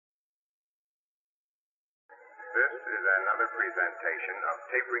This is another presentation of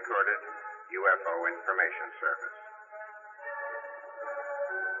tape-recorded UFO Information Service.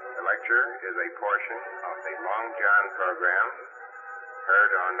 The lecture is a portion of the Long John program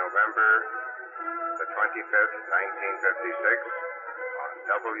heard on November the 25th, 1956 on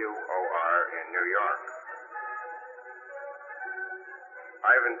WOR in New York.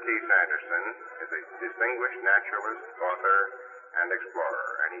 Ivan T. Sanderson is a distinguished naturalist, author, and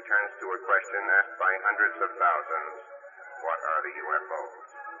explorer, and he turns to a question asked by hundreds of thousands: what are the UFOs?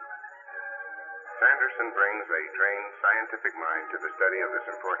 Sanderson brings a trained scientific mind to the study of this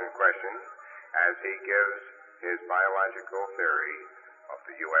important question as he gives his biological theory of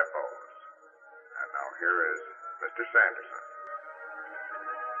the UFOs. And now here is Mr. Sanderson.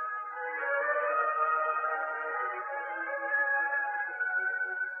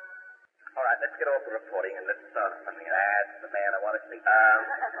 All right, let's get off the reporting and let's start something. That's the man I want to speak to.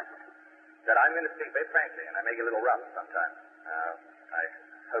 That I'm going to speak very frankly, and I may get a little rough sometimes. I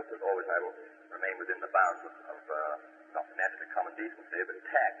hope that always I will remain within the bounds of not naturally common decency, but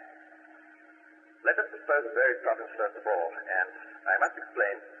tact. Let us dispose of various problems first of all, and I must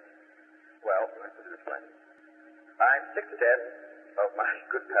explain, well, let me explain. I'm sick to death of my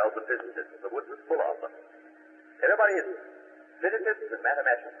good pals, the physicists. The woods is full of them. Everybody is physicists and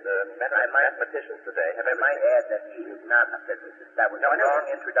mathematicians today have I might add that he is not a physicist. That was a wrong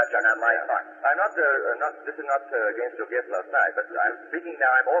introduction on my part. I'm not, this is not against your guest last night, but I'm speaking now.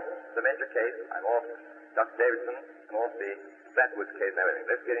 I'm off the Mentor case, I'm off Dr. Davidson, I'm off the Flatwoods case and everything.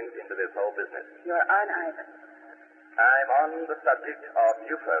 Let's get into this whole business. You're on, Ivan. I'm on the subject of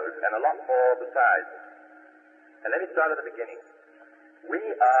UFOs and a lot more besides. And let me start at the beginning. We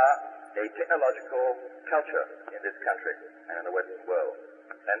are a technological culture in this country and in the Western world.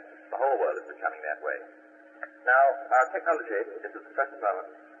 And the whole world is becoming that way. Now, our technology is at the present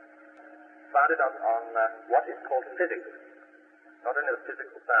moment founded on what is called physics. Not only the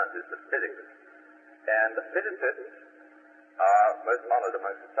physical sciences, but physics. And the physicists are most honored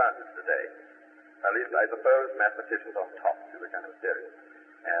amongst the scientists today. At least, I suppose, mathematicians on top do the kind of theory.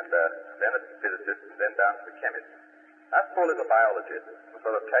 And then it's the physicists, and then down to the chemists. Us four little biologists were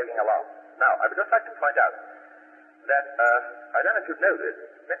sort of tagging along. Now, I would just like to point out that, I don't know if you know this,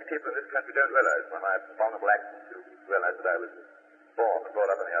 many people in this country don't realize, when I have vulnerable accents to realize that I was born and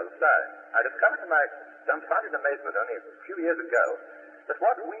brought up on the other side. I discovered to my dumbfounded amazement only a few years ago that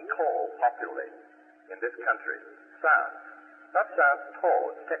what we call popularly in this country science, not science at all,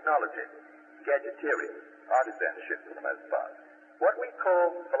 it's technology, gadgeteering, artisanship for the most part. What we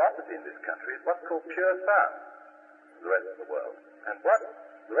call philosophy in this country is what's called pure science in the rest of the world. And what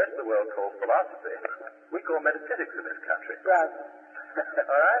the rest of the world calls philosophy, we call metaphysics in this country. Right.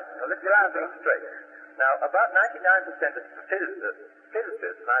 All right? Now, let's get our things straight. Now, about 99% of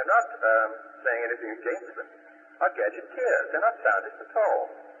physicists, and I'm not saying anything against them, are gadgeteers. They're not scientists at all.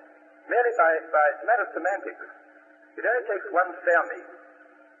 Merely by a matter of semantics. It only takes one Fermi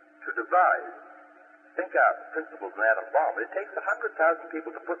to devise, think out the principles of an atom bomb. It takes 100,000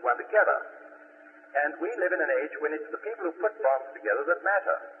 people to put one together. And we live in an age when it's the people who put bombs together that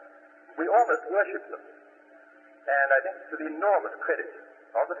matter. We almost worship them. And I think to the enormous credit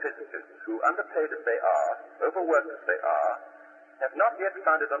of the physicists who, underpaid as they are, overworked as they are, have not yet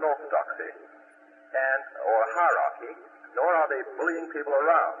founded an orthodoxy or a hierarchy, nor are they bullying people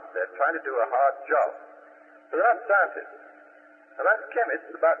around. They're trying to do a hard job. They're not scientists. Amongst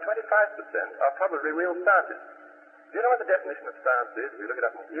chemists, about 25% are probably real scientists. Do you know what the definition of science is? We look it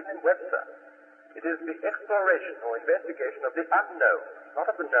up even in Webster. It is the exploration or investigation of the unknown, not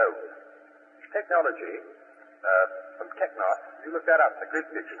of the known. Technology, from technos, you look that up in the Greek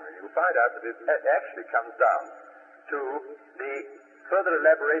dictionary, you will find out that it actually comes down to the further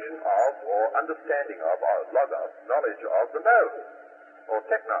elaboration of or understanding of, or logos, knowledge of the known, or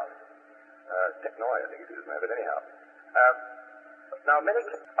technos. Technoi, I think it is, but anyhow. Now, many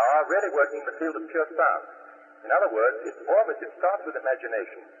are really working in the field of pure science. In other words, it starts with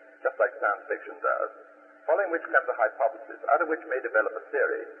imagination, just like science fiction does, following which comes a hypothesis, out of which may develop a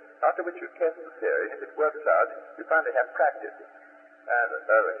theory, after which you test the theory, and if it works out, you finally have practice. And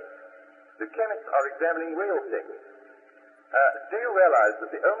the chemists are examining real things. Do you realize that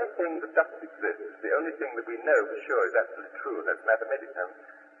the only thing that doesn't exist, the only thing that we know for sure is absolutely true, and that's mathematics.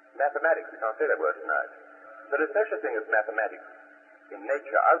 Mathematics, we can't say that word tonight. There is such a thing as mathematics in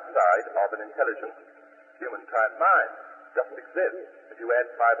nature outside of an intelligent human-type mind. It doesn't exist. If you add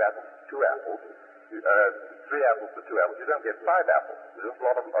 5 apples to 2 apples, 3 apples to 2 apples, you don't get 5 apples. There's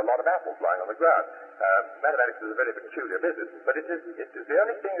a lot of apples lying on the ground. Mathematics is a very peculiar business, but it is the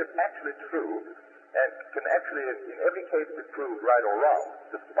only thing that's actually true and can actually, in every case, be proved right or wrong,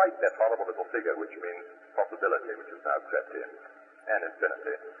 despite that horrible little figure, which means possibility, which has now crept in, and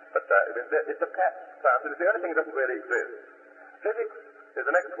infinity. But it's a pat science, and it's the only thing that doesn't really exist. Physics is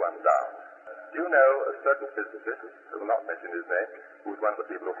the next one down. You know a certain physicist, who will not mention his name, who was one of the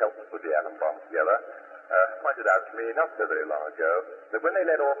people who helped us put the atom bomb together, pointed out to me not so very long ago that when they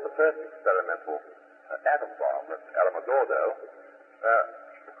let off the first experimental atom bomb at Alamogordo,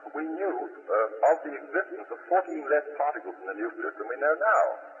 we knew of the existence of 14 less particles in the nucleus than we know now.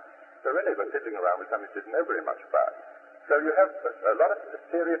 So really we're sitting around with something we didn't know very much about. So you have a lot of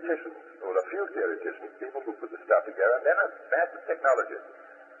theoreticians, or a few theoreticians, people who put the stuff together, and then a massive technologist.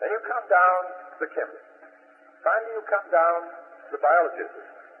 Then you come down to the chemist. Finally you come down to the biologist.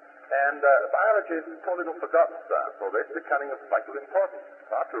 And biology is a little forgotten science, although it's becoming of vital importance.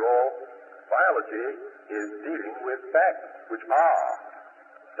 After all, biology is dealing with facts, which are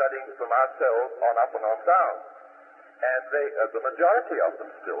studying from our cells on up and on down. And the majority of them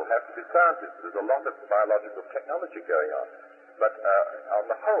still have to be scientists. There's a lot of biological technology going on. But on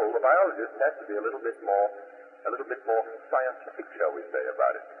the whole, the biologist has to be a little bit more scientific, shall we say,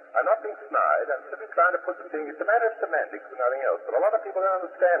 about it. I'm not being snide. I'm simply trying to put the thing. It's a matter of semantics and nothing else. But a lot of people don't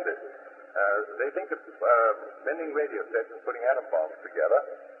understand it. They think that mending radio sets and putting atom bombs together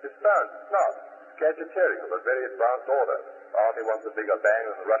is science. It's not. It's gadgeteering of a very advanced order. The Army wants a bigger bang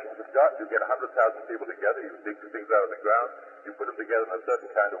than the Russians have got. You get 100,000 people together, you dig the things out of the ground, you put them together in a certain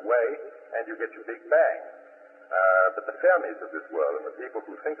kind of way, and you get your big bang. But the Fermis of this world and the people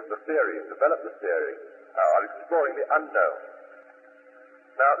who think of the theory and develop the theory are exploring the unknown.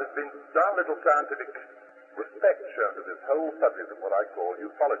 Now, there's been darn little scientific respect shown to this whole subject of what I call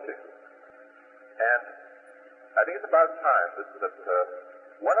ufology. And I think it's about time that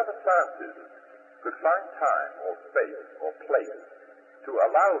one of the sciences could find time or space or place to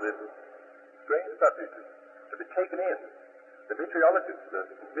allow this strange subject to be taken in. The meteorologists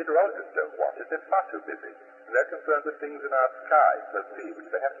don't watch it. They're far too busy. And they're concerned with things in our sky, so see, which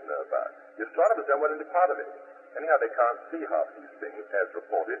they have to know about. The astronomers don't want any part of it. Anyhow, they can't see half these things as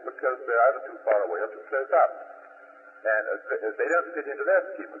reported because they're either too far away or too close up. And they don't fit into their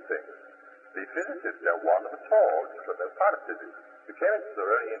scheme of things. The physicists don't want them at all, because they're part of physics. The chemists are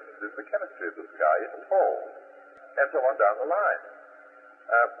only interested in the chemistry of the sky, if at all. And so on down the line.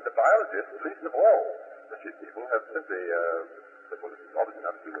 The biologists, least of all, the shit people, have simply, well, it's obviously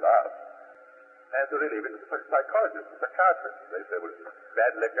nothing to do with us. And so they leave it to psychologists and psychiatrists. They say, well, it's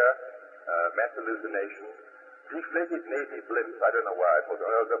bad liquor, mass hallucination, deflated Navy blimps. I don't know why. I thought,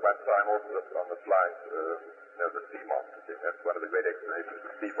 one time also on the flying, the sea monster thing. That's one of the great explanations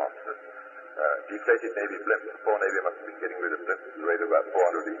of sea monsters. Deflated Navy blimps. The poor Navy must have been getting rid of blimps at the rate of about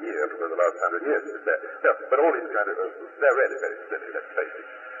 400 a year for the last 100 years. No, but all these kind of, they're really very silly, let's face it.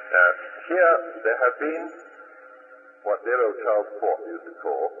 Here, there have been what Zero Charles Fort used to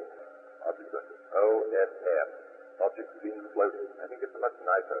call objects, OSF, objects seen floating. I think it's a much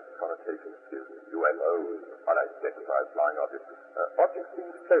nicer connotation to UFOs, unidentified flying objects. Objects seen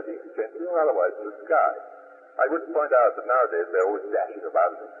floating, gently or otherwise, in the sky. I would point out that nowadays they're always dashing about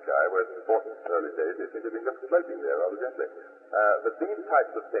in the sky, whereas in Fort's early days they seem to be just floating there rather gently. But these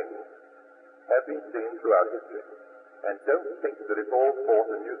types of things have been seen throughout history. And don't think that it's all Fort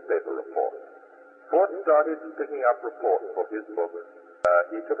and newspaper reports. Fort started picking up reports for his book.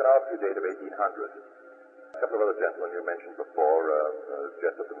 He took an archery date of 1800. A couple of other gentlemen you mentioned before,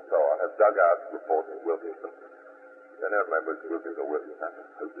 Jessup and so on, have dug out reports of Wilkinson. I don't remember if it's Wilkins or Wilkinson.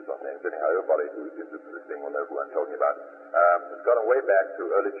 I hope it's not names. Anyhow, everybody who's interested in this thing will know who I'm talking about. It's gone way back to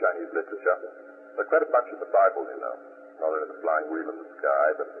early Chinese literature. There's quite a bunch of the Bible, you know. Not only the flying wheel in the sky,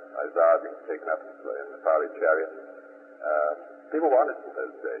 but Isaiah being taken up in the fiery chariot. People wanted in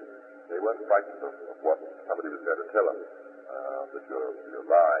those days. They weren't frightened of what somebody was going to tell them. That you're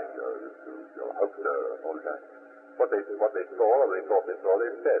lying, you're a hoaxer, and all that. What they saw, or they thought they saw,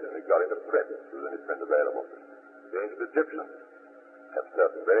 they said, and they got into print. There was any print available. The ancient Egyptians have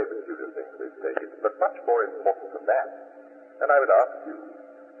certain very peculiar things they've stated, but much more important than that. And I would ask you,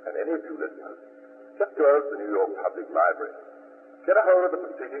 and any of you listeners, just go out to the New York Public Library. Get a hold of the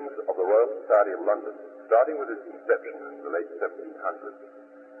proceedings of the Royal Society of London, starting with its inception in the late 1700s,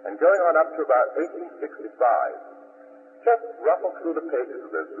 and going on up to about 1865. Just ruffle through the pages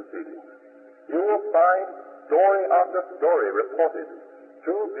of those proceedings. You will find story after story reported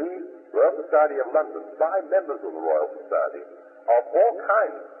to the Royal Society of London by members of the Royal Society of all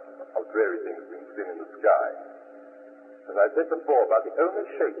kinds of dreary things being seen in the sky. As I said before, about the only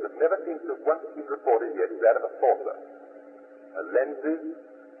shape that never seems to have once been reported yet is that of a saucer. Lenses,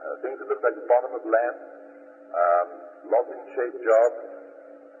 things that look like the bottom of lamps, lozenge-shaped jobs,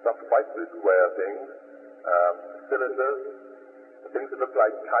 some spicy square things, cylinders, things that look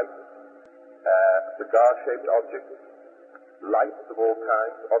like kites, cigar-shaped objects, lights of all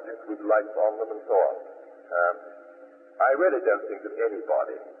kinds, objects with lights on them, and so on. I really don't think that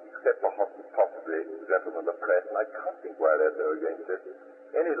anybody, except for possibly the gentlemen of the press, and I can't think why they're so against it,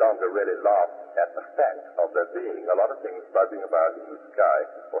 any longer really laugh at the fact of there being a lot of things buzzing about in the sky,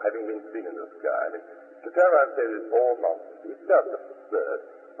 or having been seen in the sky. I mean, to turn around and say it's all nonsense, it's just absurd.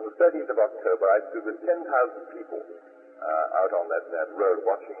 On the 13th of October, I stood with 10,000 people out on that road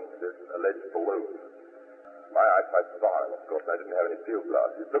watching this alleged balloon. My eyesight's fine, of course. I didn't have any field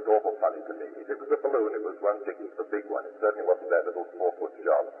glasses. It looked awful funny to me. If it was a balloon, it was one ticket for a big one. It certainly wasn't that little 4-foot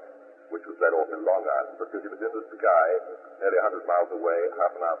job, which was let off in Long Island, because it was in the sky, nearly 100 miles away,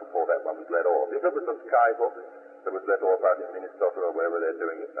 half an hour before that one was let off. If it was a skyhook that was let off out in Minnesota or wherever they're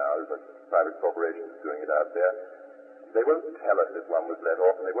doing it now, there's a private corporation that's doing it out there, they won't tell us if one was let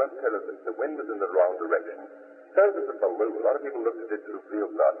off, and they won't tell us if the wind was in the wrong direction. So does a balloon. A lot of people looked at it through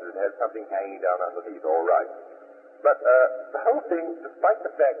field glasses and had something hanging down underneath, all right. But the whole thing, despite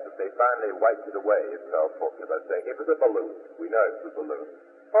the fact that they finally wiped it away, as Charles talking about saying, it was a balloon. We know it was a balloon.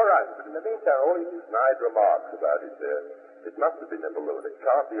 All right, but in the meantime, all these snide remarks about it, it must have been a balloon. It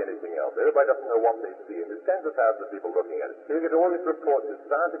can't be anything else. Everybody doesn't know what they see, and there's tens of thousands of people looking at it. So you get all these reports in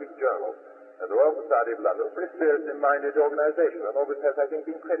scientific journals, and the Royal Society of London, a pretty seriously-minded organization, and always has, I think,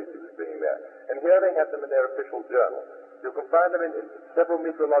 been credited with being there. And here they have them in their official journal. You can find them in several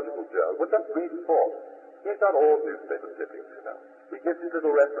meteorological journals. What does read for? He's not all newspaper clippings, you know. He gives you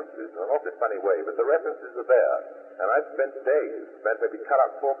little references in an awfully funny way, but the references are there. And I've spent days, maybe cut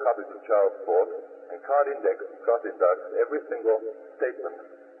out 4 copies of Charles Fort, and card index and cross-index every single statement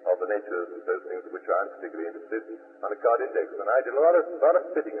of the nature of those things in which I'm particularly interested on a card index. And I did a lot of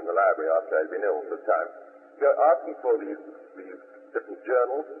sitting in the library after I'd been ill for a time, asking for these different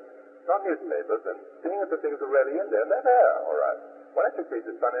journals, not newspapers, and seeing if the things are really in there, and they're there, all right. One I took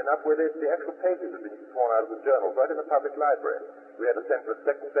cases, funny enough, where the actual pages had been torn out of the journals right in the public library. We had to send for a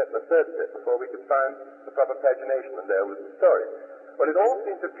second set and a third set before we could find the proper pagination, and there was the story. Well, it all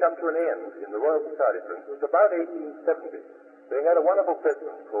seemed to have come to an end in the Royal Society, for instance, about 1870. They had a wonderful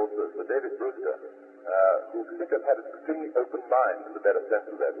president called Sir David Brewster, who seemed to have had a extremely open mind, in the better sense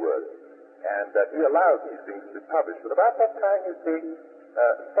of that word, and he allowed these things to be published. But about that time, you see,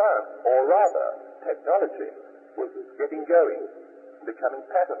 science, or rather, technology, was getting going, becoming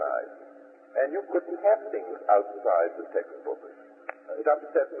patternized, and you couldn't have things outside the textbook. It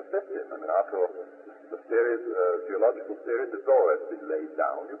upsets the system. I mean, after all, the series, geological series, has always been laid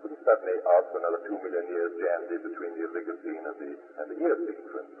down. You couldn't suddenly ask for another 2 million years jammed in between the Oligocene and the Eocene,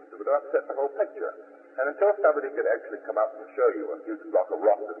 for instance. It would upset the whole picture. And until somebody could actually come up and show you a huge block of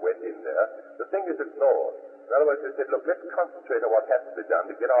rock that went in there, the thing is ignored. In other words, they said, look, let's concentrate on what has to be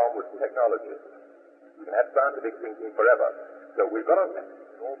done to get on with technology. We can have scientific thinking forever. So we've got to mix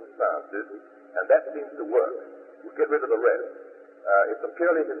all the sciences, and that seems to work. We'll get rid of the rest. It's a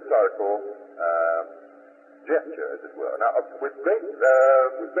purely historical gesture, as it were. Now, with great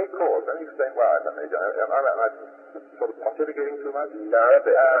cause, let me explain why. Am I sort of pontificating too much? No, a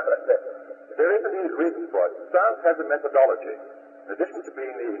bit. There is indeed reason for it. Science has a methodology. In addition to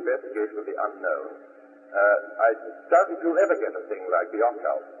being the investigation of the unknown, I doubt if you'll ever get a thing like the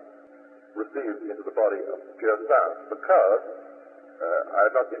occult received into the body of pure science, because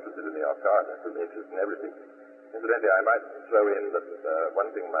I'm not interested in the occult. I'm interested in everything. Incidentally, I might throw in that one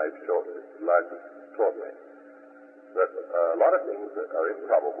thing my short life has taught me, that a lot of things are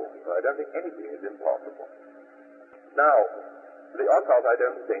improbable, but I don't think anything is impossible. Now, the occult, I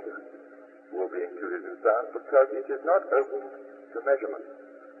don't think, will be included in science because it is not open to measurement,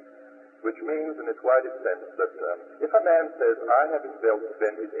 which means, in its widest sense, that if a man says, I have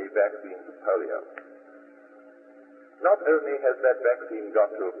invented a vaccine for polio, not only has that vaccine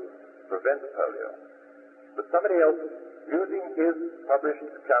got to prevent polio, but somebody else, using his published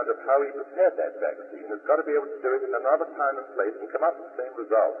account of how he prepared that vaccine, has got to be able to do it in another time and place and come up with the same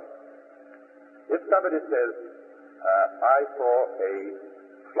result. If somebody says, I saw a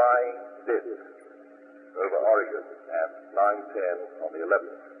flying disc over Oregon at 9:10 on the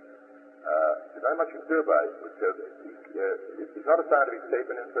 11th, there's not much you can do about it, because it's not a scientific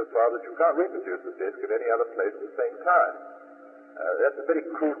statement insofar that you can't reproduce the disc at any other place at the same time. That's a very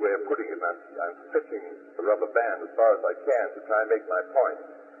crude way of putting it, and I'm stretching the rubber band as far as I can to try and make my point.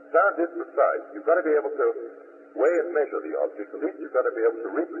 Science is precise. You've got to be able to weigh and measure the object. At least you've got to be able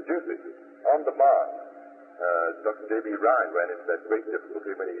to reproduce it on demand. Dr. J.B. Ryan ran into that great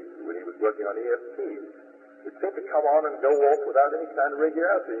difficulty when he was working on ESPs. It seemed to come on and go off without any kind of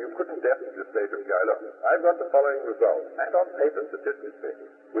regularity. You couldn't definitely just say to a guy, look, I've got the following result, and on paper statistically,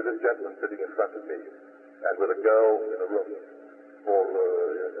 with this gentleman sitting in front of me, and with a girl in a room,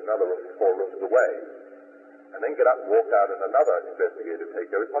 another room 4 rooms away, and then get up and walk out and another investigator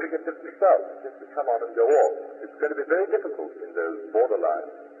take over, it's probably get different results. Just to come on and go off. It's going to be very difficult in those borderline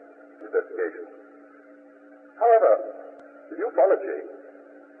investigations. However, ufology,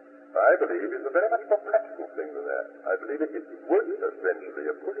 I believe, is a very much more practical thing than that. I believe it would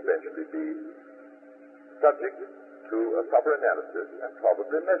eventually be subject to a proper analysis and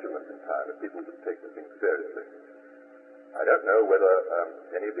probably measurement in time if people would take the thing seriously. I don't know whether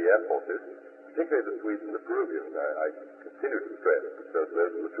any of the air forces, particularly the Swedes and the Peruvians, I continue to stress, because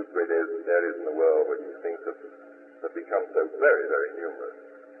those are the two great areas in the world where these things have become so very, very numerous.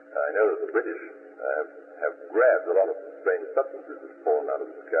 I know that the British have grabbed a lot of strange substances that have fallen out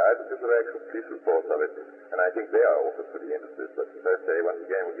of the sky, because there are actual police reports of it, and I think they are also pretty interested. But as I say, once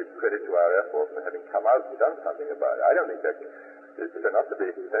again, we give credit to our Air Force for having come out and done something about it. I don't think that they're not to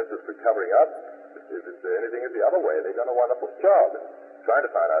be census for covering up. If it's anything the other way, they've done a wonderful job trying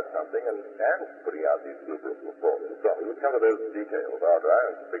to find out something and putting out these group reports and so on. We'll come to those details after I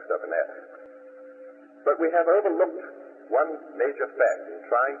have big stuff in there. But we have overlooked one major fact in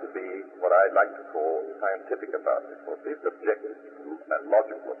trying to be what I'd like to call scientific about this, or at least objective and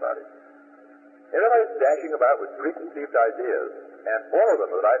logical about it. Everybody's dashing about with preconceived ideas, and all of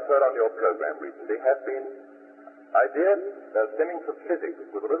them that I've heard on your program recently have been ideas stemming from physics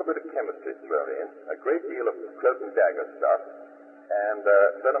with a little bit of chemistry thrown in, a great deal of cloak and dagger stuff, and a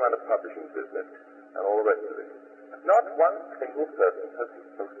certain amount of publishing business, and all the rest of it. Not one single person has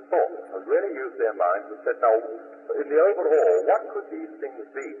thought, has really used their minds and said, now, in the overall, what could these things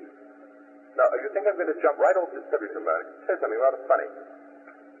be? Now, you think I'm going to jump right off this subject a moment? Say something rather funny.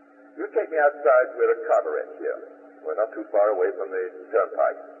 You take me outside to where a carburet here. We're not too far away from the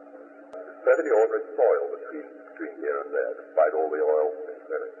turnpike. There's perfectly ordinary soil between here and there, despite all the oil.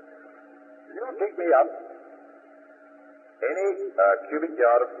 You take me up any cubic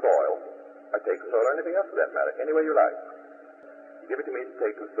yard of soil. I take soil or anything else for that matter, any way you like. You give it to me to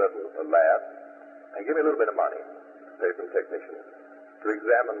take to a certain lab, and give me a little bit of money, pay some technicians, to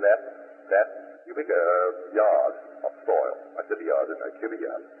examine that cubic yard of soil. I said yard, didn't I? Cubic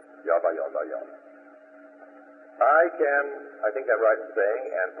yard. Yard by yard by yard. I think I'm right in saying,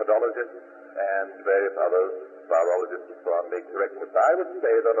 and podologists and various others, biologists and so on, make corrections. I would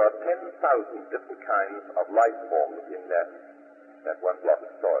say there are 10,000 different kinds of life forms in that one block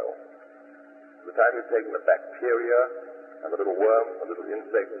of soil. By the time you've taken the bacteria and the little worms, the little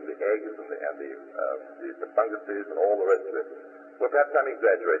insects and the eggs and the funguses and all the rest of it. Well, perhaps I'm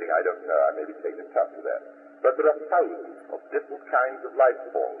exaggerating. I don't know. I may be taking tough to that. But there are thousands of different kinds of life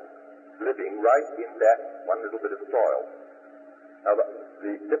forms living right in that one little bit of soil. Now,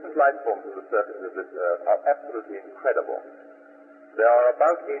 the different life forms on the surface of this earth are absolutely incredible. There are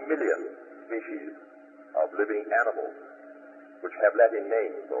about 1 million species of living animals which have Latin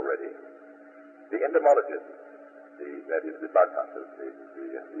names already. The entomologists, that is the bug hunters,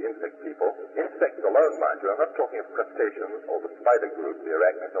 the insect people, insects alone, mind you, I'm not talking of crustaceans or the spider group, the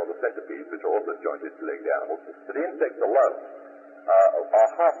arachnids or the centipedes, which are also jointed-legged animals, but the insects alone are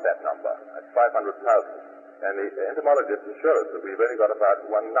half that number, at 500,000. And the entomologists assure us that we've only got about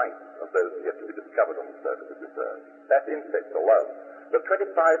 1/9 of those yet to be discovered on the surface of this earth. That's insects alone. There are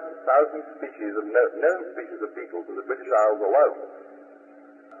 25,000 species of known species of beetles in the British Isles alone.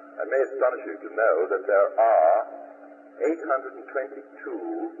 I may astonish you to know that there are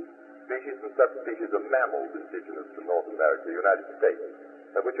 822 species and subspecies of mammals indigenous to North America, the United States,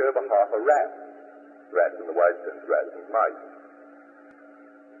 of which over half are rats. Rats in the wide sense, rats and mice.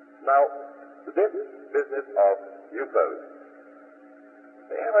 Now, this business of UFOs,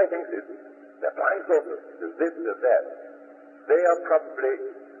 everybody thinks they're flying saucers, there's this, there's that. They are probably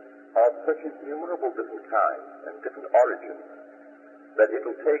of such innumerable different kinds and different origins that it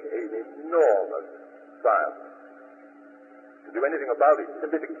will take an enormous science to do anything about it,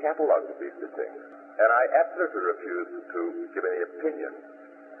 simply to catalog these things. And I absolutely refuse to give any opinion.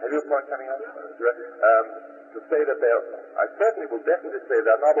 Have you a point coming up? To say that I certainly will definitely say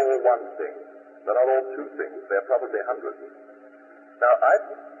they're not all one thing. They're not all two things. They're probably hundreds. Now,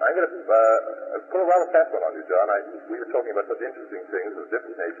 I'm going to pull a rather fast one on you, John. We were talking about such interesting things of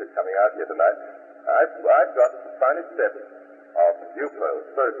different nature coming out here tonight. I've got the finest set of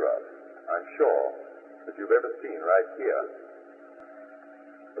UFOs, photographs, I'm sure, that you've ever seen right here.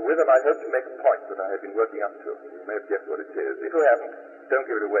 With them, I hope to make a point that I have been working up to. You may have guessed what it is. If you haven't, don't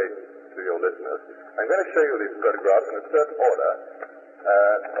give it away to your listeners. I'm going to show you these photographs in a certain order.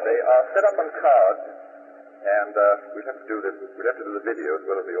 They are set up on cards And we'd have to do the video as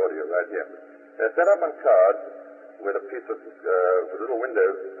well as the audio right here. They're set up on cards with a piece of, with little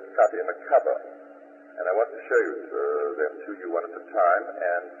windows cut in a cover. And I want to show you them to you one at a time,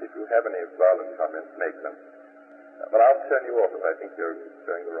 and if you have any violent comments, make them. But I'll turn you off if I think you're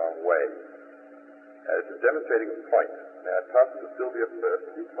going the wrong way. This is demonstrating a point. Now, I pass it to Sylvia first,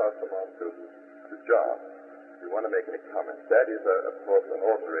 and you pass them on to John. If you want to make any comments. That is, of course, an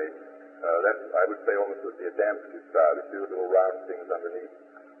ordinary, that's, I would say, almost the Adamski style. You see the little round things underneath.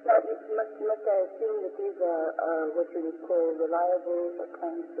 Now, must I assume that these are what you would call reliable or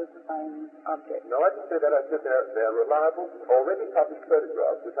time-specifying objects? No, I didn't say that. I said they're reliable, already published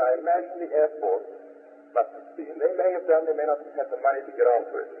photographs, which I imagine the Air Force must have seen. They may have done, they may not have had the money to get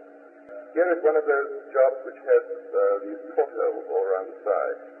onto it. Here is one of those jobs which has these portholes all around the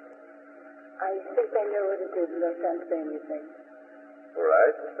side. I think I know what it is, but I can't say anything. All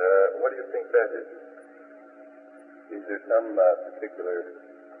right. What do you think that is? Is there some particular...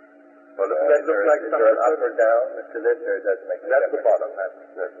 Well, that looks like is there an up or down to this, or does it make a That's difference? the bottom.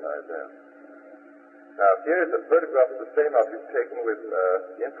 That's right there. Now, here is a photograph of the same object taken with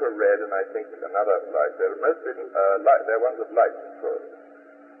infrared and I think another light. They're mostly they're ones of light, of course.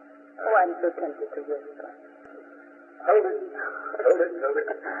 Oh, I'm so tempted to whisper. Hold it.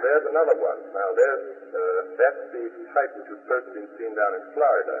 There's another one. Now, that's the type which was first been seen down in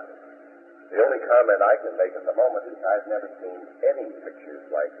Florida. The only comment I can make at the moment is I've never seen any pictures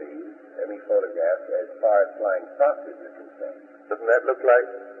like these, any photographs, as far as flying saucers are concerned. Doesn't that look like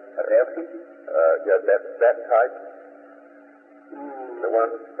Adamski? yeah, that type? The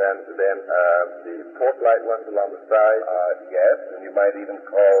one, and then the port light ones along the side. Yes, and you might even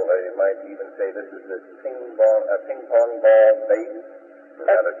say this is a ping pong ball base, a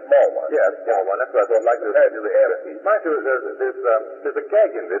rather small one. Yeah, a small one. That's what I thought. Like compared to the airpiece. Mind you, there's a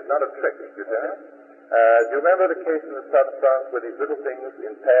gag in this, not a trick. You see? Do you remember the case in the south of France where these little things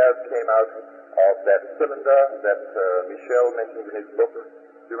in pairs came out of that cylinder that Michel mentioned in his book?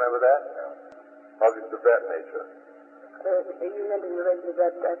 Do you remember that? No. Objects of that nature. You mentioned the rest of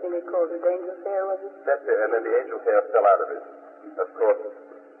that, I think they called it angel hair, was it? That's it, and then the angel hair fell out of it. Of course,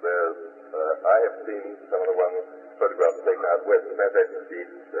 I have seen some of the ones, photographs taken out west. As a matter of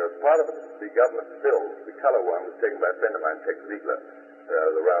fact, part of the government still, the color one, was taken by a friend of mine, Tex Ziegler,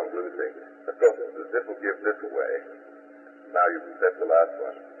 the round blue thing. Of course, this will give this away. Now that's the last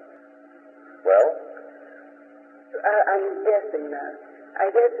one. Well? I'm guessing now. I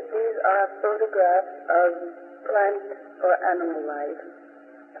guess that these are photographs of plant or animal life.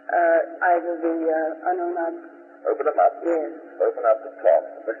 Either the unknown object. Open them up. Yes. Open up the top.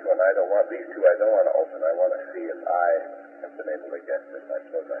 This one I don't want, these two I don't want to open. I want to see if I have been able to guess this. I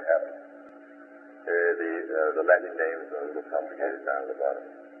suppose I haven't. The Latin names are a little complicated down at the bottom.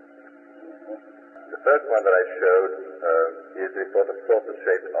 The first one that I showed is a sort of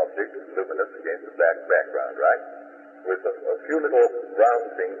saucer-shaped object, luminous against a black background, right? With a few little round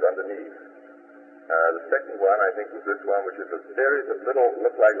things underneath. The second one, I think, was this one, which is a series of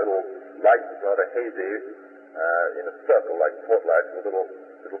look like little lights, rather hazy, in a circle, like port lights, with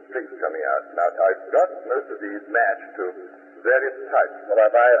little streaks coming out. Now, I've got most of these matched to various types. Well,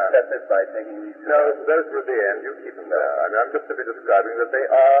 have I upset this by taking these two? No, those were the end. You keep them there. I mean, I'm just simply describing that they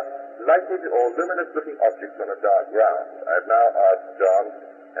are lighted or luminous-looking objects on a dark ground. I've now asked John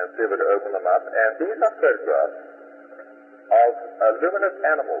and Silver to open them up, and these are photographs of luminous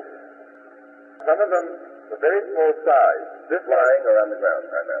animals. Some of them a very small size. This flying or on the ground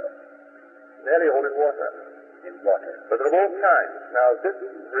primarily? Nearly all in water. In water. But they're of all kinds. Now, this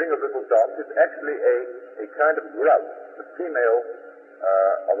ring of little dots is actually a kind of grouse, the female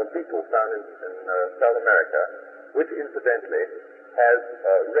of a beetle found in South America, which incidentally has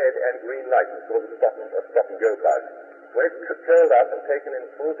red and green light, sort of a stop and go bug. When it's curled up and taken in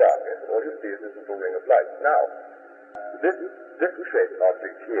full darkness, all you see is this little ring of light. Now, this disc-shaped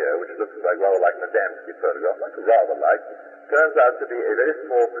object here, which looks rather like an Adamski photograph, turns out to be a very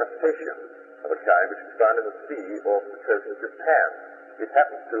small crustacean of a kind which is found in the sea off the coast of Japan. It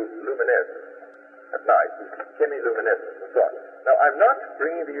happens to luminesce at night, chemiluminescence and so on. Now, I'm not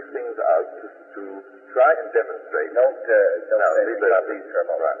bringing these things out to try and demonstrate. Please, please.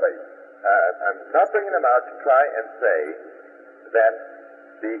 I'm not bringing them out to try and say that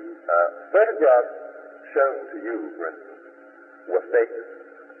the photographs shown to you, for instance, were fake,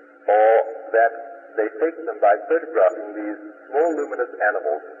 or that they faked them by photographing these small luminous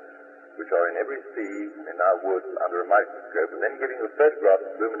animals which are in every sea, in our woods, under a microscope, and then giving the photographs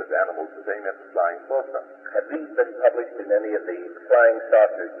of luminous animals and saying that's a flying saucer. Have these been published in any of the flying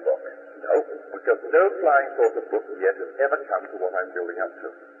saucers books? No, because no flying saucer book yet has ever come to what I'm building up to.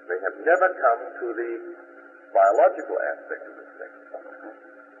 They have never come to the biological aspect of this thing.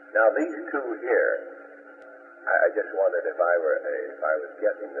 Now, these two here, I just wondered if I was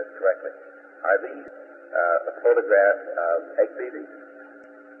guessing this correctly. Are these photographs of egg beaters?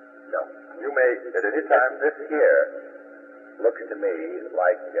 No. You may, at any time, This here looks to me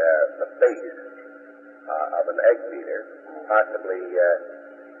like the face of an egg beater, possibly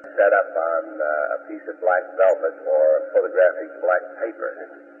set up on a piece of black velvet or photographic black paper,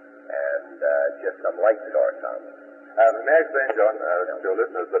 and just some light source on it. may I explain, John, to your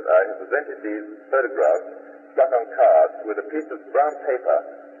listeners, that I have presented these photographs stuck on cards with a piece of brown paper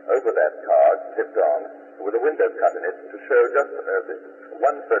over that card, tipped on, with a window cut in it, to show just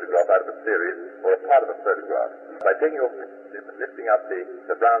one photograph out of a series, or a part of a photograph. By taking off, lifting up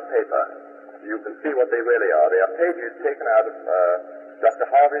the brown paper, you can see what they really are. They are pages taken out of Dr.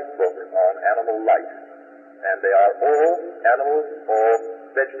 Harvey's book on animal light, and they are all animals or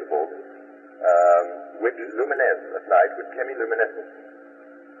vegetables which luminesce at night with chemiluminescence.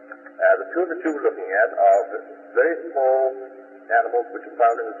 The two we're looking at are very small animals which are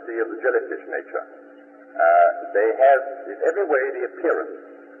found in the sea of the jellyfish nature. They have in every way the appearance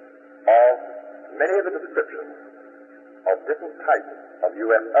of many of the descriptions of different types of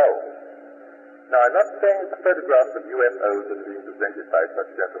UFOs. Now, I'm not saying that the photographs of UFOs that are being presented by such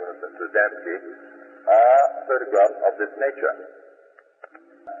gentlemen as Mr. Adamski are photographs of this nature.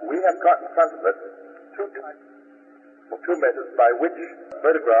 We have got in front of us two types, or two methods by which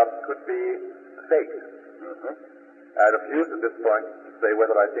photographs could be faked. I refuse at this point to say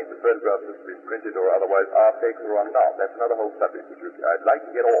whether I think the photographs that have been printed or otherwise are fakes or are not. That's another whole subject which I'd like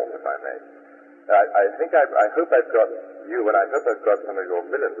to get off, if I may. I hope I've got you, and I hope I've got some of your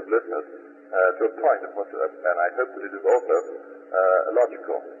millions of listeners to a point of what, and I hope that it is also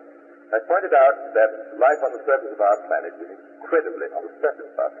logical. I pointed out that life on the surface of our planet is incredibly, on the surface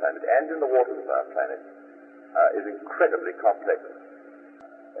of our planet and in the waters of our planet, is incredibly complex.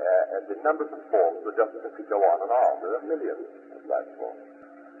 And the numbers of forms that just simply go on and on. There are millions of life forms.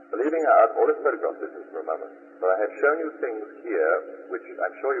 Leaving out all this photograph business for a moment, but I have shown you things here which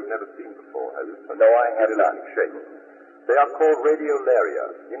I'm sure you've never seen before, have you? No, I have not. Shape. They are called radiolaria,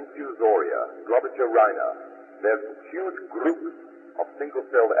 infusoria, globigerina. They're huge groups of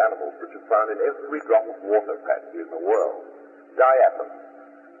single-celled animals which are found in every drop of water practically in the world. Diatoms.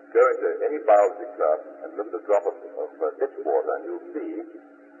 Go into any biology class and look at a drop of ditch water and you'll see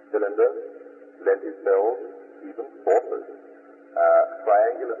cylinders, lenticels, even saucers.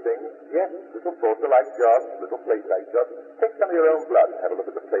 Triangular things, yes, little saucer-like jars, little plate-like jars. Take some of your own blood and have a look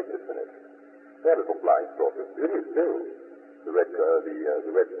at the platelets in it. They're little blind saucers. It is still the red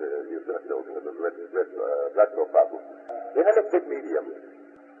eosinophils and the red blood cell particles. In a liquid medium,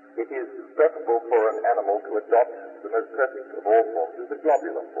 it is preferable for an animal to adopt the most perfect of all forms, is the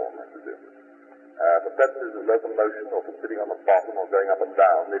globular form, I presume. For purposes of locomotion or for sitting on the bottom or going up and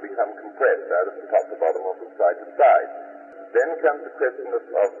down, they become compressed either from top to bottom or from side to side. Then comes the question of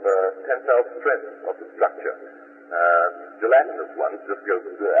tensile strength of the structure. Gelatinous ones just go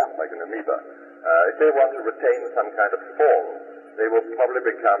like an amoeba. If they want to retain some kind of form, they will probably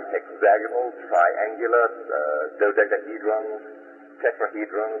become hexagonal, triangular, dodecahedrons,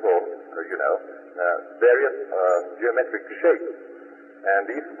 tetrahedrons, or, various geometric shapes. And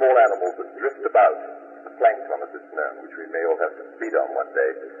these small animals that drift about, the plankton as it's known, which we may all have to feed on one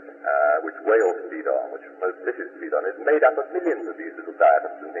day, which whales feed on, which most fishes feed on, is made up of millions of these little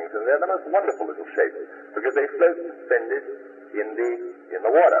diatoms and things, and they're the most wonderful little shapes, because they float suspended in the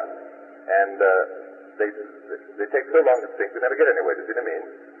water. And they take so long to sink, they never get anywhere, do you see what I mean?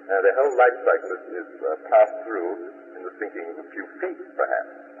 Their whole life cycle is passed through in the sinking of a few feet, perhaps.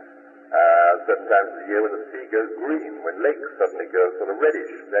 Certain times of the year when the sea goes green, when lakes suddenly go sort of reddish,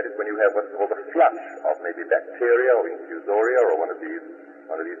 that is when you have what's called a flush of maybe bacteria or infusoria or one of these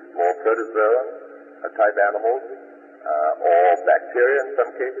small protozoan type animals, or bacteria in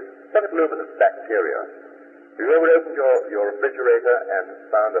some cases, luminous bacteria. Have you ever opened your refrigerator and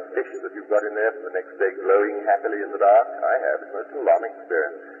found a fish that you've got in there for the next day glowing happily in the dark? I have. It's an alarming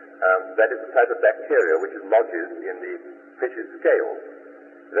experience. That is the type of bacteria which lodges in the fish's scales.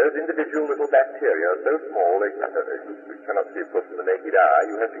 Those individual little bacteria are so small you cannot see, of course, with the naked eye.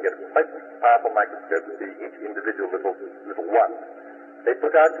 You have to get a quite powerful microscope to see each individual little one. They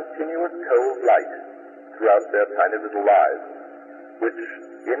put out continuous cold light throughout their tiny little lives, which,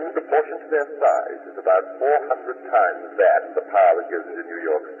 in proportion to their size, is about 400 times that of the power that goes into New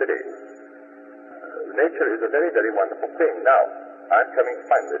York City. Nature is a very, very wonderful thing. Now, I'm coming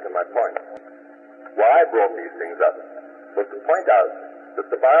finally to my point. Why I brought these things up was to point out that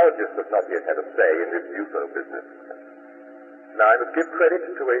the biologists have not yet had a say in this UFO business. Now, I must give credit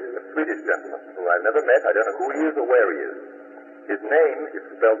to a Swedish gentleman who I've never met. I don't know who he is or where he is. His name is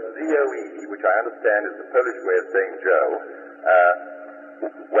spelled Z-O-E, which I understand is the Polish way of saying Joe.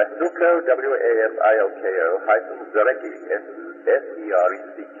 Wasilko, W-A-S-I-L-K-O, hyphen Zerecki,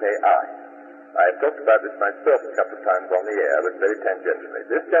 S-E-R-E-C-K-I. I have talked about this myself a couple of times on the air, but very tangentially.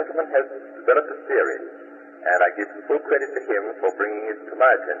 This gentleman has developed a theory, and I give full credit to him for bringing it to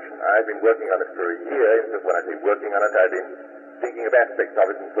my attention. I've been working on it for a year, and when I say working on it, I've been thinking of aspects of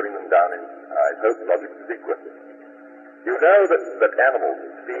it and putting them down in, I hope, logical sequence. You know that animals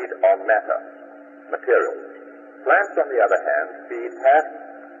feed on matter, material. Plants, on the other hand, feed half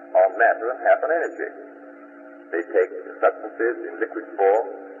on matter and half on energy. They take substances in liquid form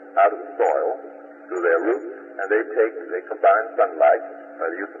out of the soil through their roots, and they combine sunlight by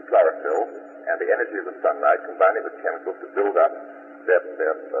the use of chlorophyll and the energy of the sunlight, combining with chemicals to build up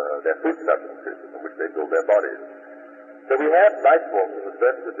their food substances from which they build their bodies. So we have life forms on the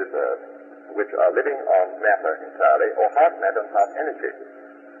surface of this earth which are living on matter entirely, or half matter and half energy.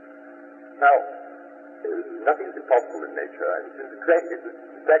 Now, nothing is impossible in nature, and it's in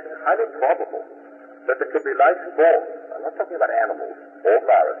fact highly probable that there could be life forms. I'm not talking about animals, or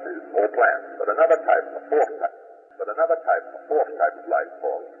viruses, or plants, but another type, a fourth type of life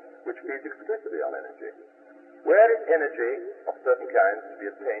form, which feeds exclusively on energy. Where is energy of certain kinds to be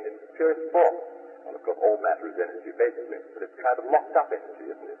obtained in its purest form? Well, of course, all matter is energy, basically, but it's kind of locked up energy,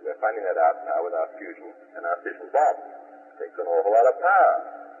 isn't it? We're finding that out now with our fusion and our fission bombs. It takes an awful lot of power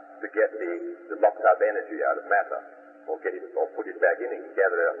to get the locked up energy out of matter, or put it back in and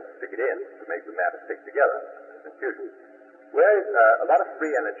gather it up and stick it in to make the matter stick together in fusion. Where is a lot of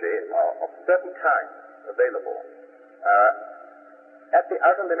free energy of certain kinds available at the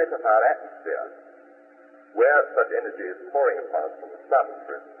outer limit of our atmosphere, where such energy is pouring upon us from the sun,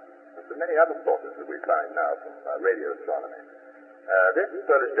 for instance, and from many other sources that we find now from radio astronomy. This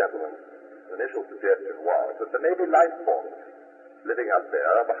Polish gentleman's initial suggestion was that there may be life forms living up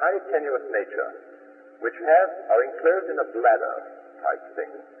there of a highly tenuous nature, which are enclosed in a bladder type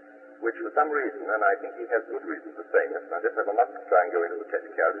thing, which for some reason, and I think he has good reason for saying this, and I just have a lot to try and go into the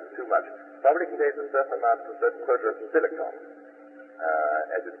technicalities too much, probably contains a certain amount, a certain quota of silicon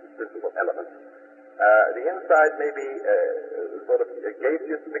as its principal element. The inside may be sort of a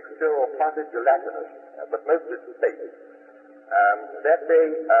gaseous mixture or partly gelatinous, but mostly space. That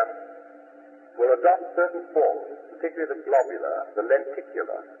they will adopt certain forms, particularly the globular, the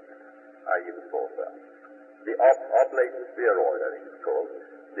lenticular, i.e. the saucer, the oblate spheroid, I think it's called,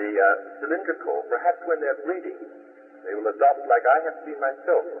 the cylindrical, perhaps when they're breeding, they will adopt, like I have seen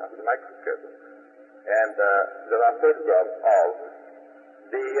myself under the microscope. And there are photographs of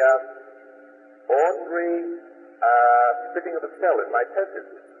the ordinary splitting of a cell in mitosis.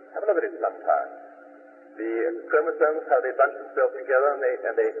 Have a look at it sometime. The chromosomes, how they bunch themselves together,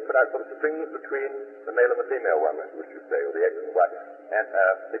 and they put out sort of strings between the male and the female one, which you say, or the X and Y. And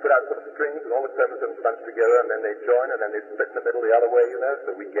they put out sort of strings, and all the chromosomes bunch together, and then they join, and then they split in the middle the other way,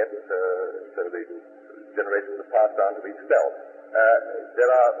 so we get, so the generations are passed on to each cell. There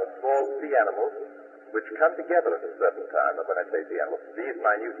are small sea animals which come together at a certain time, and when I say sea animals, these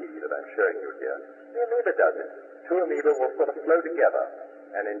minutiae that I'm showing you here, the amoeba does it. Two amoeba will sort of flow together,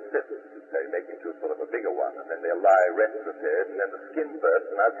 and in systems, they make into sort of a bigger one, and then they'll lie rest repaired, and then the skin bursts,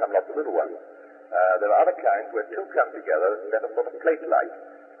 and out come lots of little ones. There are other kinds where two come together that are sort of plate-like,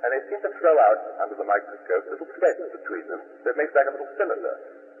 and they seem to throw out, under the microscope, little threads between them, so it makes like a little cylinder,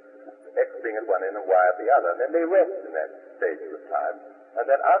 X being at one end and Y at the other, and then they rest in that stage of the time, and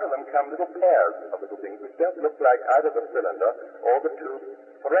then out of them come little pairs of little things which don't look like either the cylinder or the two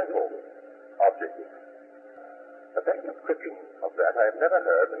parental objects. A better description of that I have never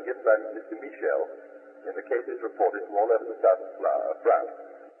heard than given by Mr. Michel in the cases reported from all over the south of France.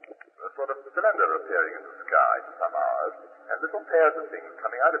 A sort of cylinder appearing in the sky for some hours, and little pairs of things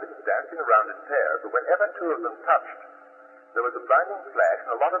coming out of it, dancing around in pairs, but whenever two of them touched, there was a blinding flash,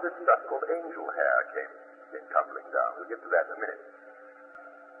 and a lot of this stuff called angel hair came tumbling down. We'll get to that in a minute.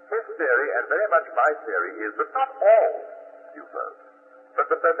 His theory, and very much my theory, is that not all UFOs, but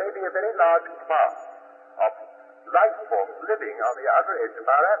that there may be a very large class of life forms living on the outer edge of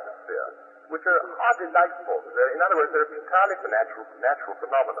our atmosphere, which are hardly life forms. In other words, they're entirely natural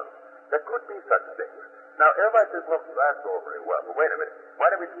phenomenon. There could be such things. Now, everybody says, well, that's all very well, but wait a minute, why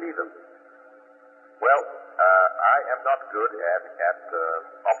don't we see them? Well, I am not good at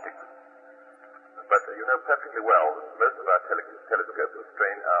optics, but you know perfectly well that most of our telescopes are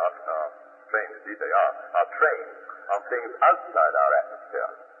trained, indeed they are trained on things outside our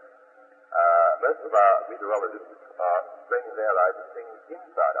atmosphere. Most of our meteorologists are training their eyes on things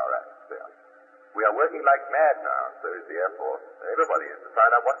inside our atmosphere. We are working like mad now, so is the Air Force. Everybody is to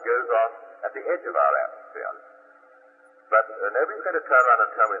find out what goes on at the edge of our atmosphere. But nobody's going to turn around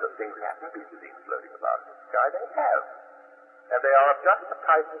and tell me that things haven't been seen floating about in the sky. They have. And they are of just the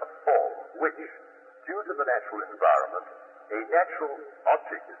type of form which, due to the natural environment, a natural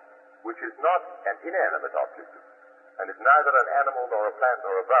object, which is not an inanimate object, and is neither an animal nor a plant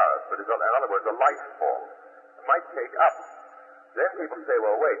nor a virus, but is, in other words, a life form, might take up. Then people say,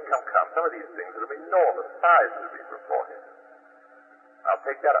 well, wait, come, some of these things are of enormous size that have been reported. I'll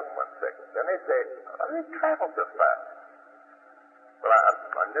take that up in 1 second. Then they say, how do they travel so fast? Well,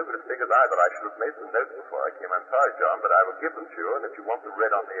 I'm no good at figures either. I should have made some notes before I came. I'm sorry, John, but I will give them to you, and if you want them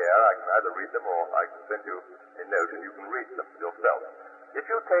read on the air, I can either read them or I can send you a note and you can read them yourself. If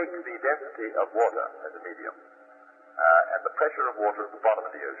you take the density of water as a medium, and the pressure of water at the bottom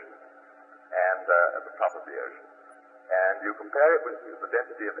of the ocean, and at the top of the ocean, and you compare it with the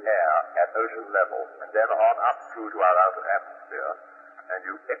density of air at ocean level, and then on up through to our outer atmosphere, and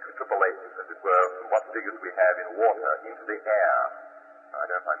you extrapolate, as it were, from what figures we have in water into the air. I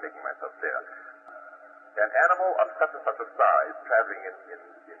don't know if I'm making myself clear. An animal of such and such a size, traveling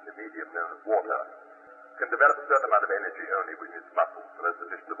in the medium known as water, can develop a certain amount of energy only within its muscles. The most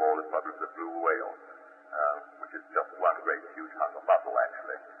efficient of all is probably the blue whale, which is just one great huge hunk of muscle,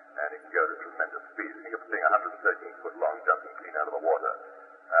 actually. And it can go to tremendous speed. Think of a thing 113 foot long jumping clean out of the water.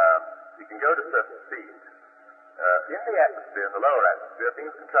 It can go to certain speeds. In the atmosphere, in the lower atmosphere,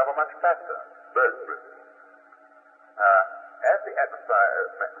 things can travel much faster. Birds, for instance. As the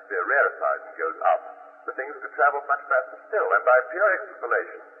atmosphere rarefies and goes up, the things can travel much faster still. And by pure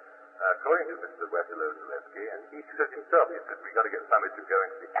extrapolation, according to Mr. Wasilewski, and he said himself, he said, we've got to get somebody to go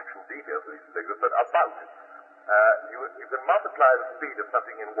into the actual details of these figures, but about you can multiply the speed of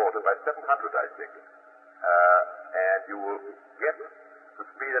something in water by 700, I think, and you will get the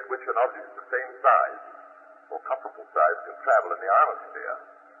speed at which an object of the same size, or comparable size, can travel in the ionosphere.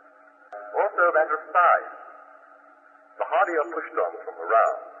 Also a matter of size. The harder you're pushed on from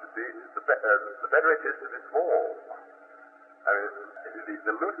around, the better it is to this wall. I mean,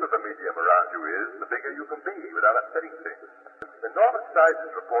 the looser the medium around you is, the bigger you can be without upsetting things. Enormous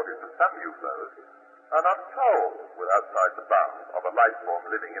sizes reported for some UFOs are not at all outside the bounds of a life form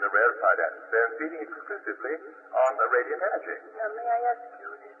living in a rarefied atmosphere and feeding exclusively on radiant energy. Now, may I ask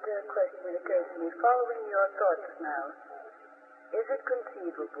you just a question that occurs to me? Following your thoughts now, is it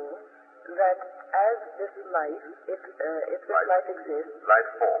conceivable that as this life, if this life exists,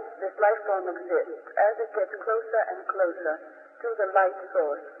 this life form exists, as it gets closer and closer to the light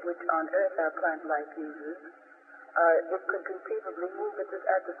source, which on Earth our plant life uses, it could conceivably move at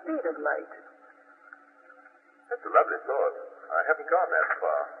the speed of light? That's a lovely thought. I haven't gone that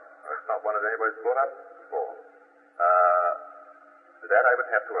far. It's not one that anybody's brought up before. That I would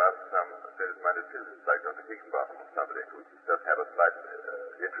have to ask some serious-minded physicists like Dr. Higginbotham or somebody who does have a slight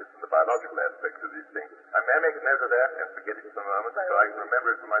interest in the biological aspects of these things. I may make a note of that and forget it for a moment so I can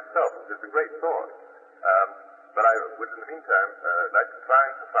remember it for myself. It's a great thought. But I would, in the meantime, like to try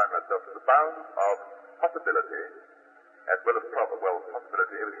and confine myself to the bounds of possibility, as well as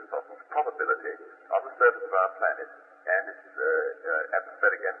possibility, everything is possible, probability of the surface of our planet and its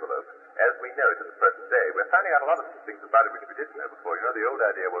atmospheric envelope, as we know it at the present day. We're finding out a lot of things about it which we didn't know before. You know, the old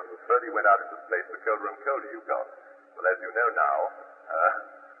idea was the further you went out into space, the colder and colder you got. Well, as you know now,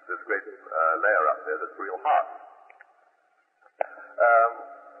 there's a great layer up there that's real hot.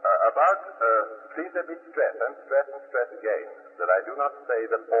 Please let me stress again that I do not say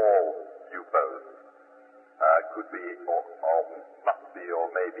that all UFOs could be, or must be, or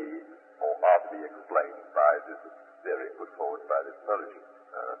may be, or are to be explained by this theory put forward by this Polish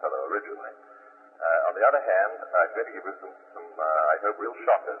fellow originally. On the other hand, I'm going to give you some I hope, real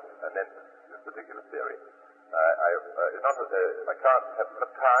shockers anentity to this particular theory. I can't have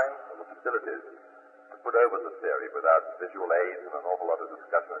the time or the facilities to put over the theory without visual aids and an awful lot of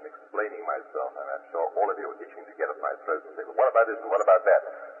discussion and explaining myself, and I'm sure all of you are itching to get at my throat and say, well, what about this and what about that?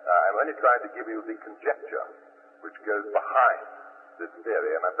 I'm only trying to give you the conjecture which goes behind this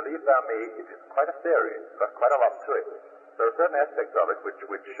theory, and I believe by me it is quite a theory. It's got quite a lot to it. There are certain aspects of it which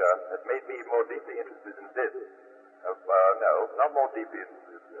have made me more deeply interested in this. No, not more deeply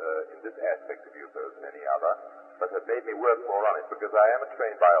in this aspect of UFOs than any other, but have made me work more on it because I am a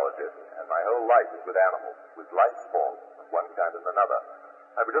trained biologist, and my whole life is with animals, with life forms of one kind and another.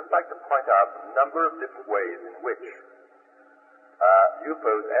 I would just like to point out a number of different ways in which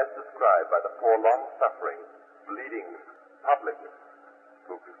UFOs, as described by the poor, long-suffering, bleeding public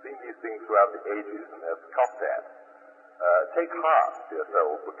who've seen these things throughout the ages and have scoffed at, take heart, dear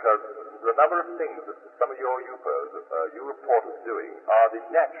souls, because the number of things that some of your UFOs, you reporters doing, are the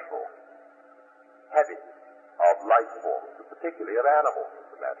natural habits of life forms, and particularly of animals,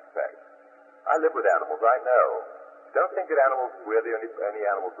 as a matter of fact. I live with animals, I know. Don't think that we're the only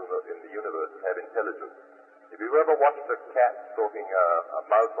animals in the universe that have intelligence. If you ever watched a cat stalking a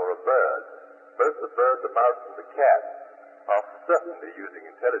mouse or a bird, both the bird, the mouse, and the cat are certainly using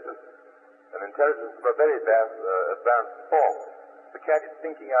intelligence. And intelligence of a very advanced form. The cat is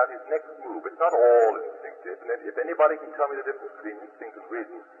thinking out his next move. It's not all instinctive. And if anybody can tell me the difference between instinct and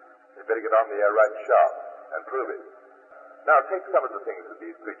reason, they better get on the air right sharp and prove it. Now, take some of the things that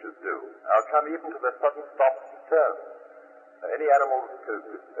these creatures do. I'll come even to their sudden stops and turns. Any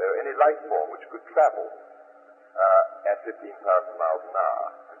any life form which could travel at 15,000 miles an hour.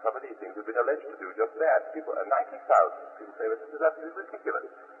 And some of these things have been alleged to do just that. 90,000 people say this is absolutely ridiculous.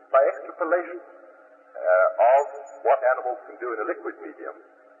 By extrapolation of what animals can do in a liquid medium,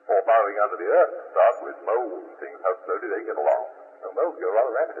 or burrowing under the earth to start with, moles and things, how slowly they get along. Well, moles go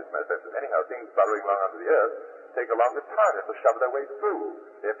rather rapid as a matter of fact. Anyhow, things burrowing along under the earth take a longer time. They have to shove their way through.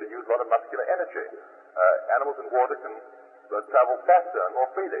 They have to use a lot of muscular energy. Animals in water can travel faster and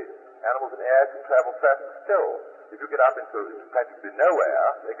more freely. Animals in air can travel faster still. If you get up into practically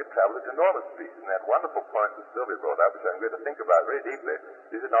nowhere, they can travel at enormous speeds. And that wonderful point that Sylvia brought up, which I'm going to think about very deeply,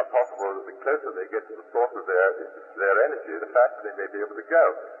 is it not possible that the closer they get to the source of their energy, the faster they may be able to go?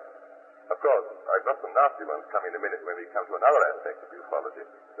 Of course, I've got some nasty ones coming in a minute when we come to another aspect of ufology.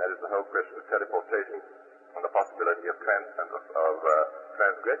 That is the whole question of teleportation and the possibility of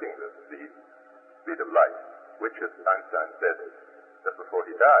transgressing the speed of light, which, as Einstein said just before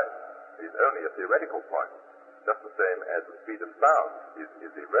he died, is only a theoretical point, just the same as the speed of sound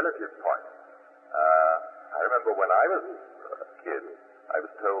is a relative point. I remember when I was a kid, I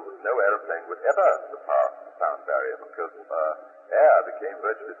was told that no aeroplane would ever surpass the sound barrier because air became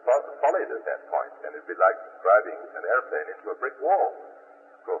virtually solid at that point, and it'd be like driving an airplane into a brick wall.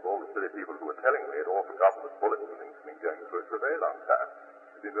 Of course, all the silly people who were telling me had all forgotten that bullets and things have been going through it for a very long time.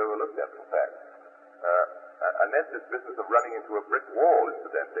 It's been overlooked that, in fact. Unless this business of running into a brick wall,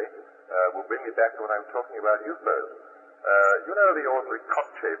 incidentally, will bring me back to when I was talking about UFOs. You know the ordinary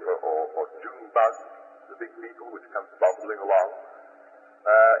cockchafer or June bug, the big beetle which comes bobbling along?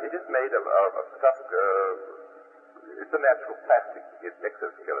 It is made of stuff, it's a natural plastic, it's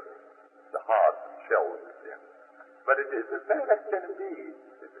exoskeleton. The hard shell is in. But it is very less thin indeed.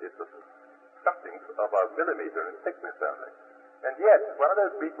 It's something of a millimeter in thickness only. And yet, one of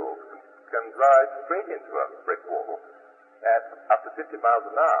those beetles can drive straight into a brick wall at up to 50 miles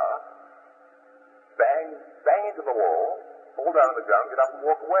an hour, bang into the wall, fall down on the ground, get up and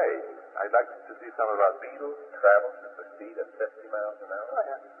walk away. I'd like to see some of our beetles travel at the speed of 50 miles an hour. Oh,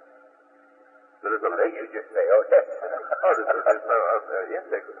 yeah. There is a lake, you just say, oh, yes. There's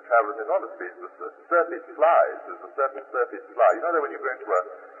insects that travel at enormous speeds. The surface flies. There's a certain surface fly. You know that when you go into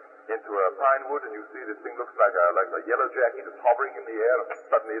a pine wood and you see this thing looks like a yellow jacket that's hovering in the air and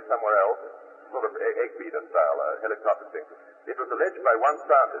suddenly it's somewhere else, sort of egg beater style, helicopter thing. It was alleged by one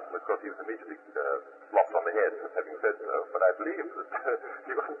scientist, and of course he was immediately flopped on the head for having said so, but I believe that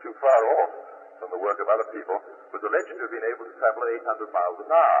he wasn't too far off from the work of other people, was alleged to have been able to travel at 800 miles an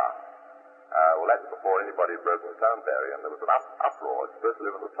hour. Well, that's before anybody had broken the sound barrier, and there was an uproar. It's supposed to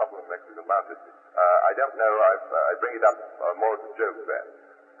live on the top of the Mexican mountain. I don't know, I bring it up more as a joke then,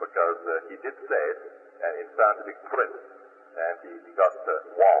 because he did say it in scientific print, and he got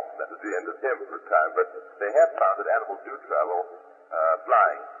walled. That was the end of him for a time, but they have found that animals do travel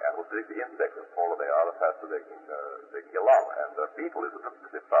flying. Animals, particularly insects, the smaller they are, the faster they can get along. And the beetle is a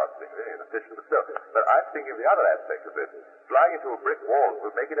bit fast thing, really inefficient, but still. But I'm thinking of the other aspect of it. Flying into a brick wall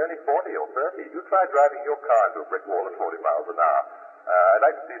would make it only 40 or 30. You try driving your car into a brick wall at 40 miles an hour. I'd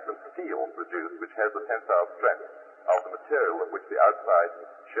like to see some steel produced which has the tensile strength of the material of which the outside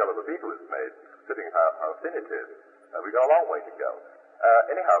shell of the beetle is made, considering how thin it is. We've got a long way to go.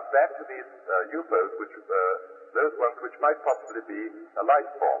 Anyhow, back to these UFOs, those ones which might possibly be a life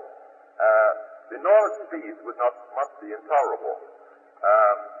form. The enormous speeds must be intolerable.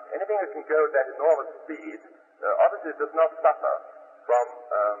 Anything that can go at that enormous speed obviously does not suffer from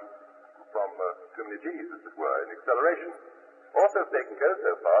too many G's, as it were, in acceleration. Also, if they can go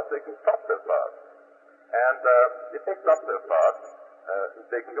so fast, they can stop so fast. And if they stop so fast,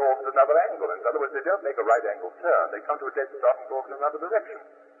 they can go off at another angle. In other words, they don't make a right angle turn. They come to a dead stop and go off in another direction.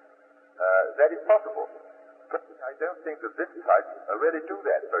 That is possible. But I don't think that this type really do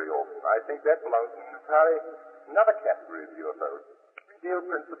that very often. I think that belongs in entirely another category of UFOs. We deal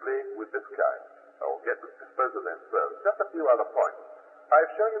principally with this kind. I'll dispose of them first. Just a few other points.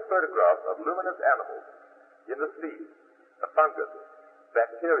 I've shown you photographs of luminous animals in the sea, a fungus,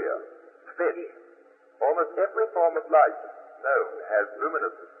 bacteria, fish, almost every form of life known as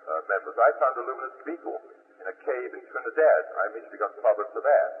luminous members. I found a luminous beetle in a cave in Trinidad. I immediately got clobbered for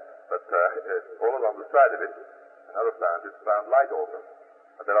that. But all along the side of it, another scientist found light organs.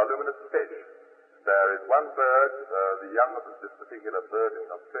 And there are luminous fish. There is one bird, the young of this particular bird in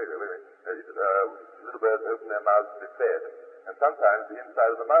Australia, little birds open their mouths to be fed. And sometimes the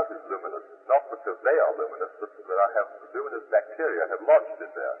inside of the mouth is luminous, not because they are luminous, but that luminous bacteria have lodged in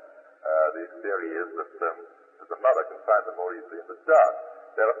there. The theory is that the mother can find them more easily in the dark.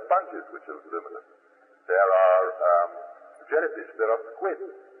 There are sponges which are luminous. There are jellyfish. There are squids.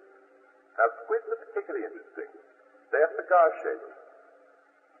 Now, squids are particularly interesting. They are cigar-shaped.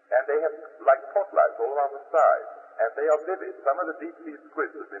 And they have, like portlights all around the side. And they are vivid. Some of the deep-sea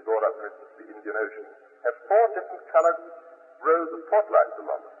squids that have been brought up, for instance, the Indian Ocean, have 4 different colored rows of portlights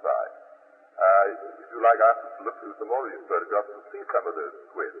along the side. If you like, after to look through some more of these photographs, you'll see some of those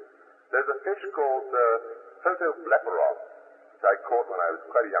squids. There's a fish called photobleperon, which I caught when I was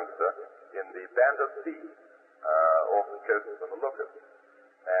quite a youngster in the Banda Sea, off the coast of the Moluccas,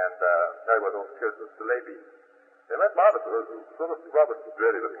 and off the coast of Sulaby. They went marvelous, sort of rather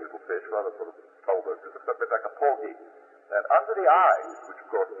dreary-looking little fish, rather sort of bulbous, just a bit like a porgy. And under the eyes, which of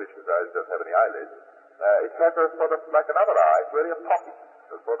course fish's eyes don't have any eyelids, it has a sort of like another eye, it's really a pocket,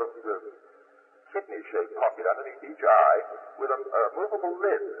 a sort of kidney-shaped pocket underneath each eye, with a movable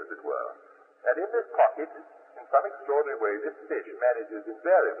lid, as it were. And in this pocket, in some extraordinary way, this fish manages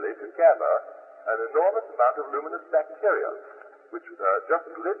invariably to gather an enormous amount of luminous bacteria, which just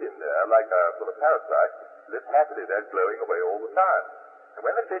live in there like a sort of parasite, live happily there, glowing away all the time. And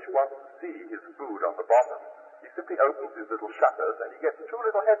when the fish wants to see his food on the bottom, he simply opens his little shutters and he gets 2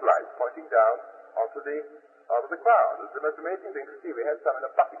 little headlights pointing down onto the ground. It's the most amazing thing to see. We had some in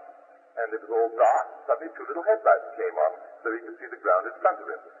a bucket, and it was all dark. Suddenly 2 little headlights came on, so he could see the ground in front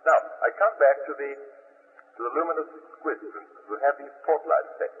of him. Now, I come back to the luminous squids, for instance, who have these portlight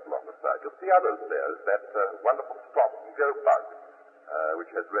effects along the side. You'll see others there. That wonderful stop and go bug,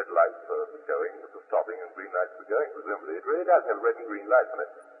 which has red lights for going, for stopping, and green lights for going, presumably. It really does have red and green lights on it.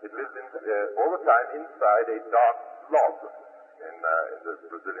 It lives all the time inside a dark log in the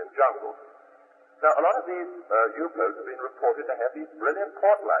Brazilian jungle. Now, a lot of these UFOs have been reported to have these brilliant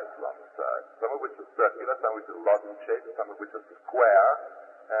portlights along the side, some of which are circular, some of which are lozenge-shaped, some of which are square,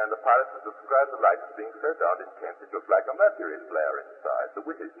 and the pilots have described the lights as being so darned intense it looks like a mercury flare inside, the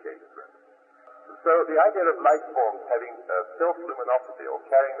Whitted case, for instance. So the idea of light forms having self-luminosity or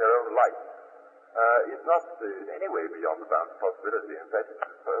carrying their own light is not in any way beyond the bounds of possibility. In fact,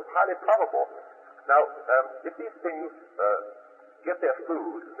 it's highly probable. Now, if these things get their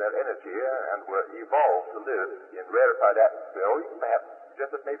food, their energy, and were evolved to live in rarefied atmosphere, or even perhaps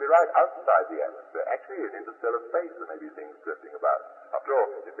just as maybe right outside the atmosphere, actually in interstellar space, there may be things drifting about. After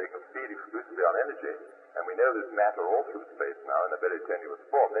all, if they can feed exclusively on energy, and we know there's matter all through space now in a very tenuous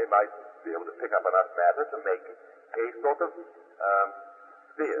form, they might be able to pick up enough matter to make a sort of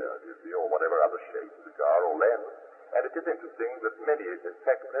sphere, or whatever other shape, cigar or lens. And it is interesting that many, in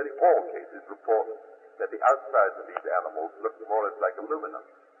fact, nearly all cases report that the outsides of these animals look more or less like aluminum.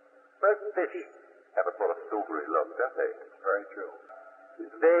 Most fish have a sort of silvery look, don't they? Very true.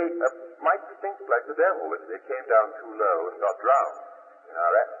 They might stink like the devil if they came down too low and got drowned in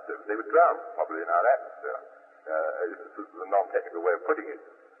our atmosphere. They would drown probably in our atmosphere. This is a non-technical way of putting it.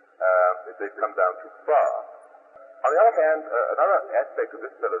 If they come down too far. On the other hand, another aspect of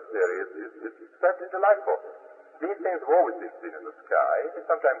this fellow's theory is certainly delightful. These things have always been seen in the sky. They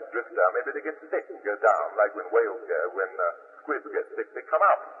sometimes drift down. Maybe they get sick and go down, like when whales go. When squids get sick, they come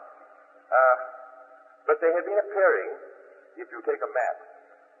up. But they have been appearing, if you take a map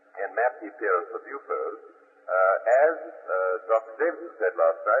and map the appearance of UFOs, as Dr. Davidson said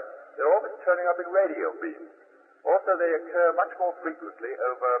last night, they're always turning up in radio beams. Also, they occur much more frequently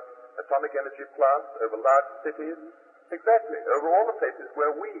over atomic energy plants, over large cities. Exactly, over all the places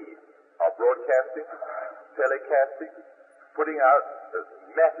where we are broadcasting, telecasting, putting out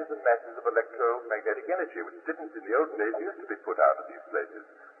masses and masses of electromagnetic energy, which didn't in the old days used to be put out of these places.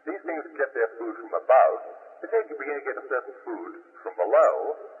 These things get their food from above. If they begin to get a certain food from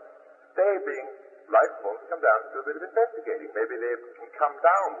below, they, being life forms, come down to do a bit of investigating. Maybe they can come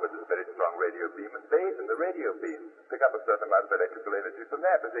down with a very strong radio beam and bathe in the radio beam, pick up a certain amount of electrical energy from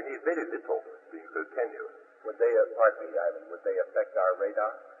that, but they need very little, being so tenuous. Would they, pardon me, Ivan, would they affect our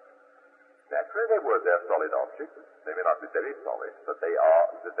radar? Naturally they would. They're solid objects. They may not be very solid, but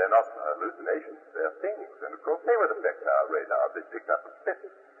they're not hallucinations. They're things. And of course they would affect our radar. They picked up a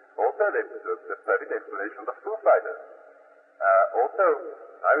fifth. Also, the perfect explanation of the Foo Fighters. Also,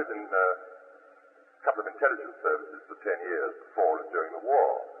 I was in a couple of intelligence services for 10 years before and during the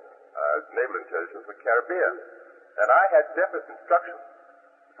war. Naval intelligence in the Caribbean. And I had definite instructions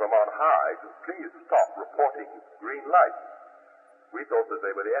from on high to please stop reporting green lights. We thought that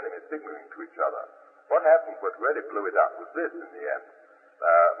they were the enemy signaling to each other. What happened, what really blew it up, was this in the end.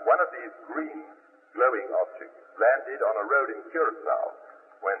 One of these green glowing objects landed on a road in Curacao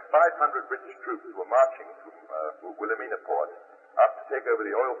when 500 British troops were marching from Wilhelmina Port up to take over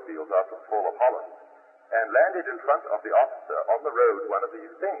the oil fields after the fall of Holland, and landed in front of the officer on the road one of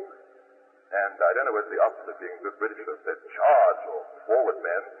these things. And I don't know whether the officer, being a good Britisher, said charge or forward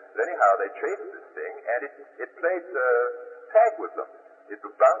men, but anyhow they chased this thing, and it played tag with them. It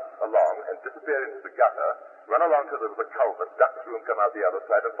would bounce along and disappear into the gutter, run along to the culvert, duck through and come out the other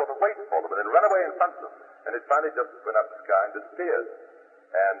side, and sort of wait for them, and then run away in front of them. And it finally just went up the sky and disappeared.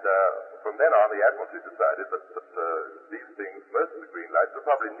 And from then on, the Admiralty decided that these things, most of the green lights, are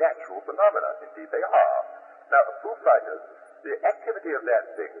probably natural phenomena. Indeed, they are. Now, Foo Fighters, the activity of that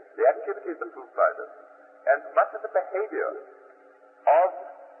thing, the activity of the Foo Fighters, and much of the behavior of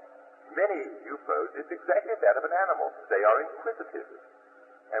many UFOs is exactly that of an animal. They are inquisitive.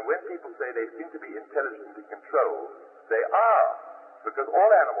 And when people say they seem to be intelligently controlled, they are, because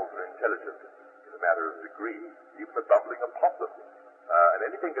all animals are intelligent in a matter of degree, even a bumbling opossum. And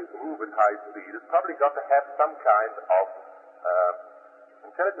anything that can move at high speed has probably got to have some kind of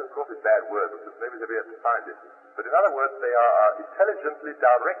intelligence. Of course, is a bad word, because maybe they'll be able to find it. But in other words, they are intelligently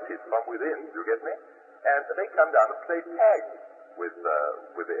directed from within, do you get me? And they come down and play tag with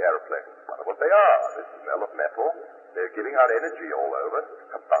the aeroplanes. Wonder what they are. They smell of metal. They're giving out energy all over.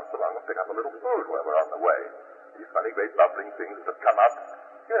 Come bounce along and pick up a little food while we're on the way. These funny, great bubbling things that come up.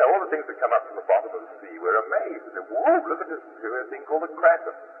 You know, all the things that come up from the bottom of the sea, we're amazed. And whoa, look at this thing called a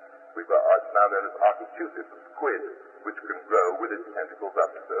kraken. We've got it's now known as Archaeopteryx, a squid, which can grow with its tentacles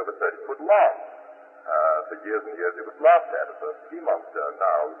up to over 30 foot long. For years and years it was laughed at as a sea monster.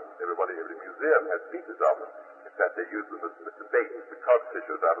 Now every museum has pieces of them. In fact, they use them as bait for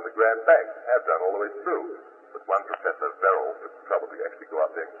codfishers out in the Grand Banks, have done all the way through. But one Professor Verrill could probably actually go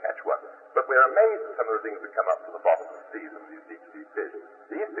out there and catch one. But we're amazed at some of the things that come up from the bottom of the sea, some of these deep-sea fish.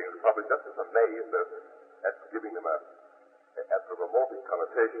 These things are probably just as amazed at giving them a anthropomorphic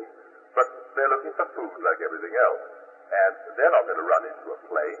connotation. But they're looking for food like everything else. And they're not going to run into a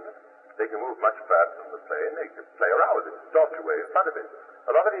plane. They can move much faster than the plane. They can play around with it, dodge away in front of it.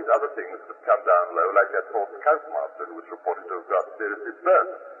 A lot of these other things that come down low, like that false scoutmaster who was reported to have got seriously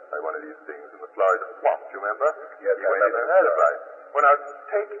burnt by one of these things in the Florida swamp. Do you remember? Yes, you went in and heard about it. When I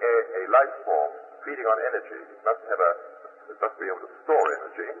take a life form feeding on energy, it must be able to store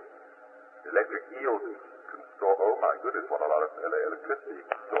energy. The electric eel can store, oh my goodness, what a lot of electricity you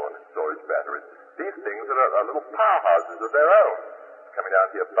can store in storage batteries. These things are little powerhouses of their own. Coming down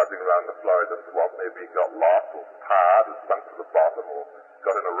here, buzzing around the Florida swamp, maybe got lost or tired or sunk to the bottom or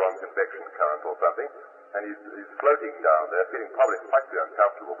got in a wrong convection current or something, and he's floating down there, feeling probably slightly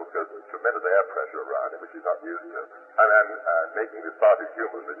uncomfortable because there's tremendous air pressure around him, which he's not used to. And I'm making this far too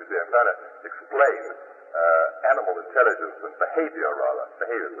human, as you say, I'm trying to explain animal intelligence and behavior, rather.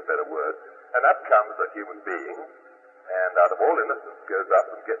 Behavior is a better word. And up comes a human being, and out of all innocence goes up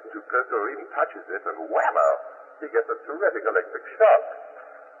and gets too close or even touches it, and whammo! He gets a terrific electric shock.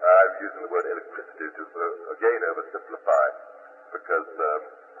 I'm using the word electricity to again oversimplify, because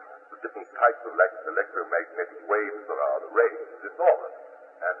the different types of electromagnetic waves there are, the range is enormous.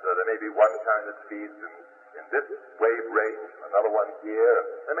 And there may be one kind that feeds in this wave range, another one here.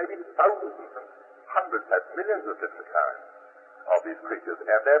 There may be thousands and hundreds, perhaps millions of different kinds of these creatures.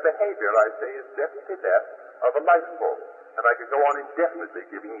 And their behavior, I say, is definitely that of a life form. And I could go on indefinitely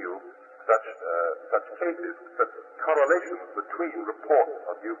giving you such cases, such correlations between reports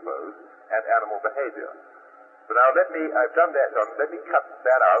of UFOs and animal behavior. So now I've done that, let me cut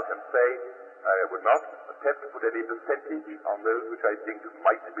that out and say I would not attempt to put any percentage on those which I think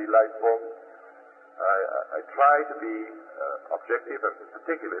might be life forms. I try to be objective and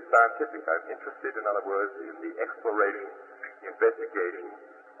particularly scientific. I'm interested, in other words, in the exploration, investigation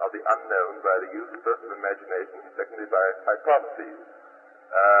of the unknown by the use of personal imagination, and secondly by hypotheses.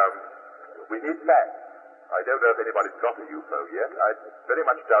 We need facts. I don't know if anybody's got a UFO yet. I very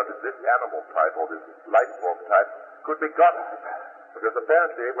much doubt that this animal type or this life form type could be got. Because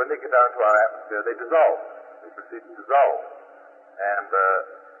apparently when they get down to our atmosphere, they dissolve. They proceed to dissolve. And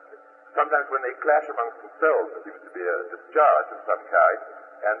sometimes when they clash amongst themselves, there seems to be a discharge of some kind,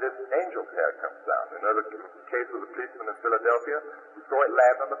 and this angel's hair comes down. You know the case of the policeman in Philadelphia who saw it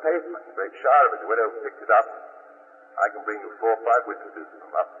land on the pavement. He made sure of it. He went over and picked it up. I can bring you 4 or 5 witnesses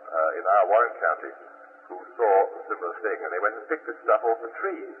from up in our Warren County who saw a similar thing, and they went and picked this stuff off the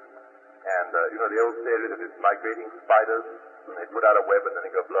trees. And, you know, the old theory that it's migrating spiders and they put out a web and then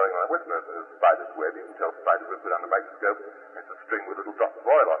they go blowing on it. With a spider's web, you can tell spider's web put on the microscope, and it's a string with little drops of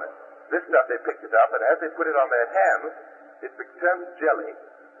oil on it. This stuff, they picked it up, and as they put it on their hands, it turns jelly,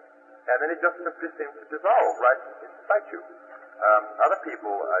 and then it just simply seems to dissolve right in sight you. Other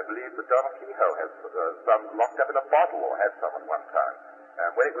people, I believe that Donald Kehoe has some locked up in a bottle, or had some at one time.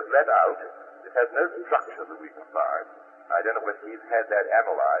 When it was let out, it has no structure that we can find. I don't know whether he's had that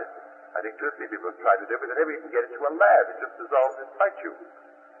analyzed. I think 2 or 3 people have tried to do it, but they never even get it to a lab. It just dissolves in sight you.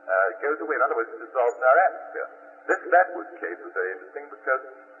 It goes away. In other words, it dissolves in our atmosphere. This Blackwood case was very interesting because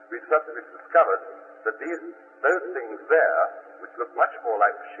we subsequently discovered that those things there, which look much more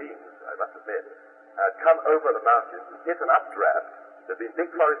like machines, I must admit, come over the mountains and hit an updraft. There have been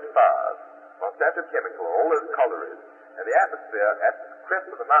big forest fires, Monsanto Chemical, all those collieries, and the atmosphere at the crest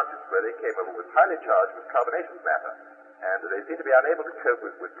of the mountains where they came over was highly charged with carbonaceous matter. And they seem to be unable to cope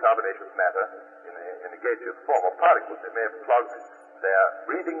with carbonaceous matter in a gaseous form or particles. They may have clogged their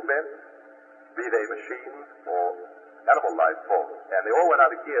breathing vents, be they machines or animal life forms. And they all went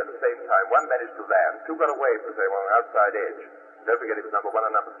out of gear at the same time. One managed to land, 2 got away because they were on the outside edge. Don't forget it was number 1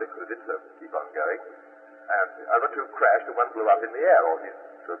 and number 6 who did so keep on going. And the other 2 crashed and one blew up in the air, or he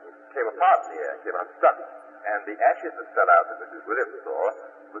came apart in the air, came unstuck. And the ashes that fell out, as Mrs. Williams saw,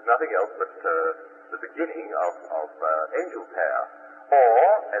 was nothing else but the beginning of angel's hair. Or,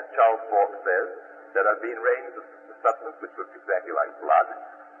 as Charles Fawkes says, there have been rains of a substance which looks exactly like blood.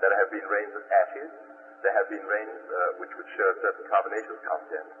 There have been rains of ashes. There have been rains which would show a certain carbonaceous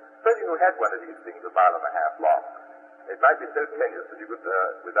content. Supposing you had one of these things 1.5 miles long, it might be so tenuous that you could,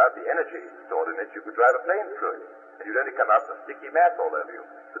 without the energy stored in it, you could drive a plane through it, and you'd only come out with a sticky mass all over you.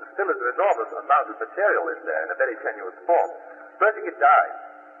 But still is an enormous amount of material in there in a very tenuous form. Supposing it dies.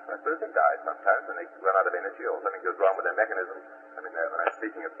 I suppose they die sometimes when they run out of energy or something goes wrong with their mechanism. I mean, when I'm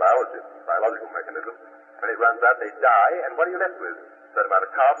speaking of biological mechanism, when it runs out, they die, and what are you left with? A certain amount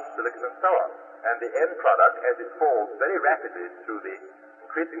of carbon, silicon, and so on. And the end product, as it falls very rapidly through the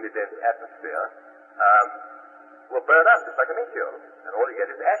increasingly dense atmosphere, will burn up just like a meteor. And all you get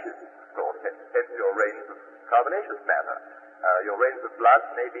is ashes, of course, hence your rains of carbonaceous matter. Your rains of blood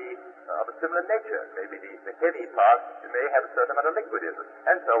may be of a similar nature. Maybe the heavy part may have a certain amount of liquid in it,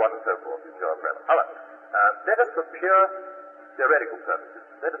 and so on and so forth in your umbrella. However, let us, for pure theoretical purposes,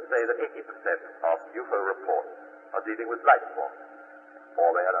 let us say that 80% of UFO reports are dealing with life forms. Or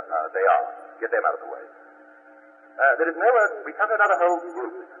they are. Get them out of the way. There is we come to another whole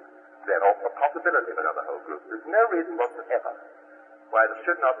group, then, or a possibility of another whole group. There's no reason whatsoever why there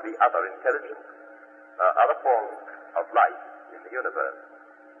should not be other intelligence, other forms of life in the universe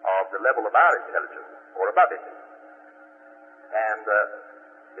of the level of our intelligence or above it. And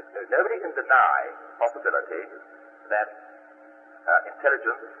nobody can deny the possibility that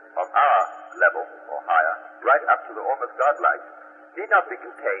intelligence of our level or higher, right up to the almost godlike, need not be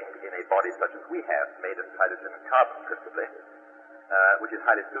contained in a body such as we have, made of hydrogen and carbon principally, which is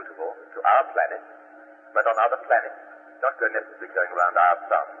highly suitable to our planet, but on other planets, not necessarily going around our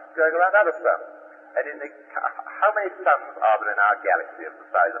sun, going around other suns. And how many suns are there in our galaxy of the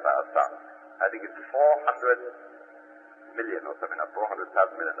size of our sun? I think it's 400 million or something, or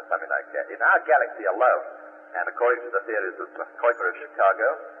 400,000 million or something like that. In our galaxy alone, and according to the theories of Kuiper of Chicago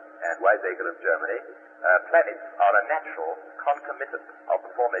and Weizsäcker of Germany, planets are a natural concomitant of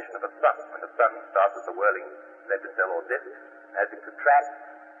the formation of a sun. When the sun starts as a whirling lenticel or disk, as it contracts,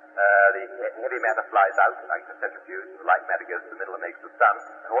 the heavy matter flies out like the centrifuge, and the light matter goes to the middle and makes the sun,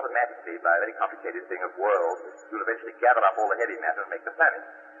 and automatically, by a very complicated thing of worlds, you'll eventually gather up all the heavy matter and make the planet.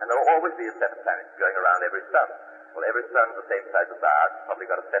 And there will always be a set of planets going around every sun. Well, every sun is the same size as ours, probably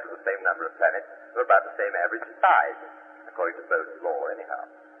got a set of the same number of planets, of about the same average size, according to Bode's law, anyhow.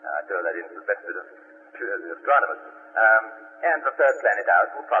 Throw that into the best bit of astronomers. And the third planet out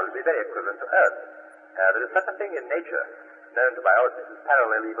will probably be very equivalent to Earth. There is such a thing in nature, known to biologists as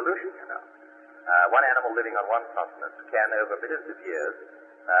parallel evolution, you know. One animal living on one continent can, over millions of years,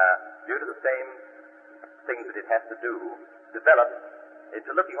 due to the same things that it has to do, develop into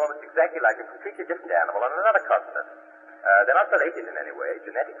looking almost exactly like a completely different animal on another continent. They're not related in any way,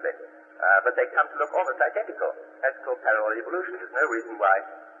 genetically, but they come to look almost identical. That's called parallel evolution. There's no reason why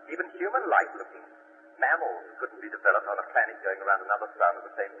even human-like looking mammals couldn't be developed on a planet going around another sun of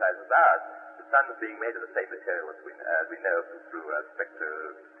the same size as ours. The sun is being made of the same material as we know through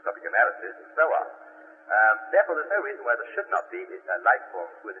spectroscopic analysis and so on. Therefore, there's no reason why there should not be life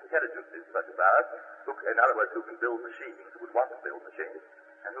forms with intelligences such as ours, in other words, who can build machines, who would want to build machines,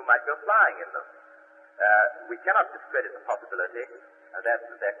 and who might go flying in them. We cannot discredit the possibility that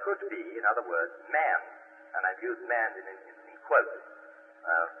there could be, in other words, manned, and I've used manned in quotes,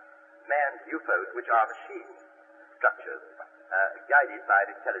 manned UFOs, which are machine structures, guided by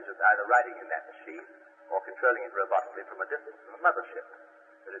an intelligence either riding in that machine or controlling it robotically from a distance from the mothership.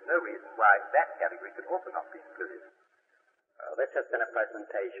 There is no reason why that category could also not be included. This has been a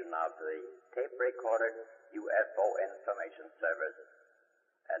presentation of the tape-recorded UFO Information Service,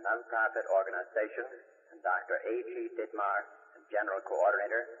 a non-profit organization, and Dr. A.G. Dittmar, General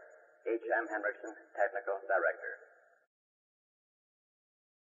Coordinator, H.M. Henriksen, Technical Director.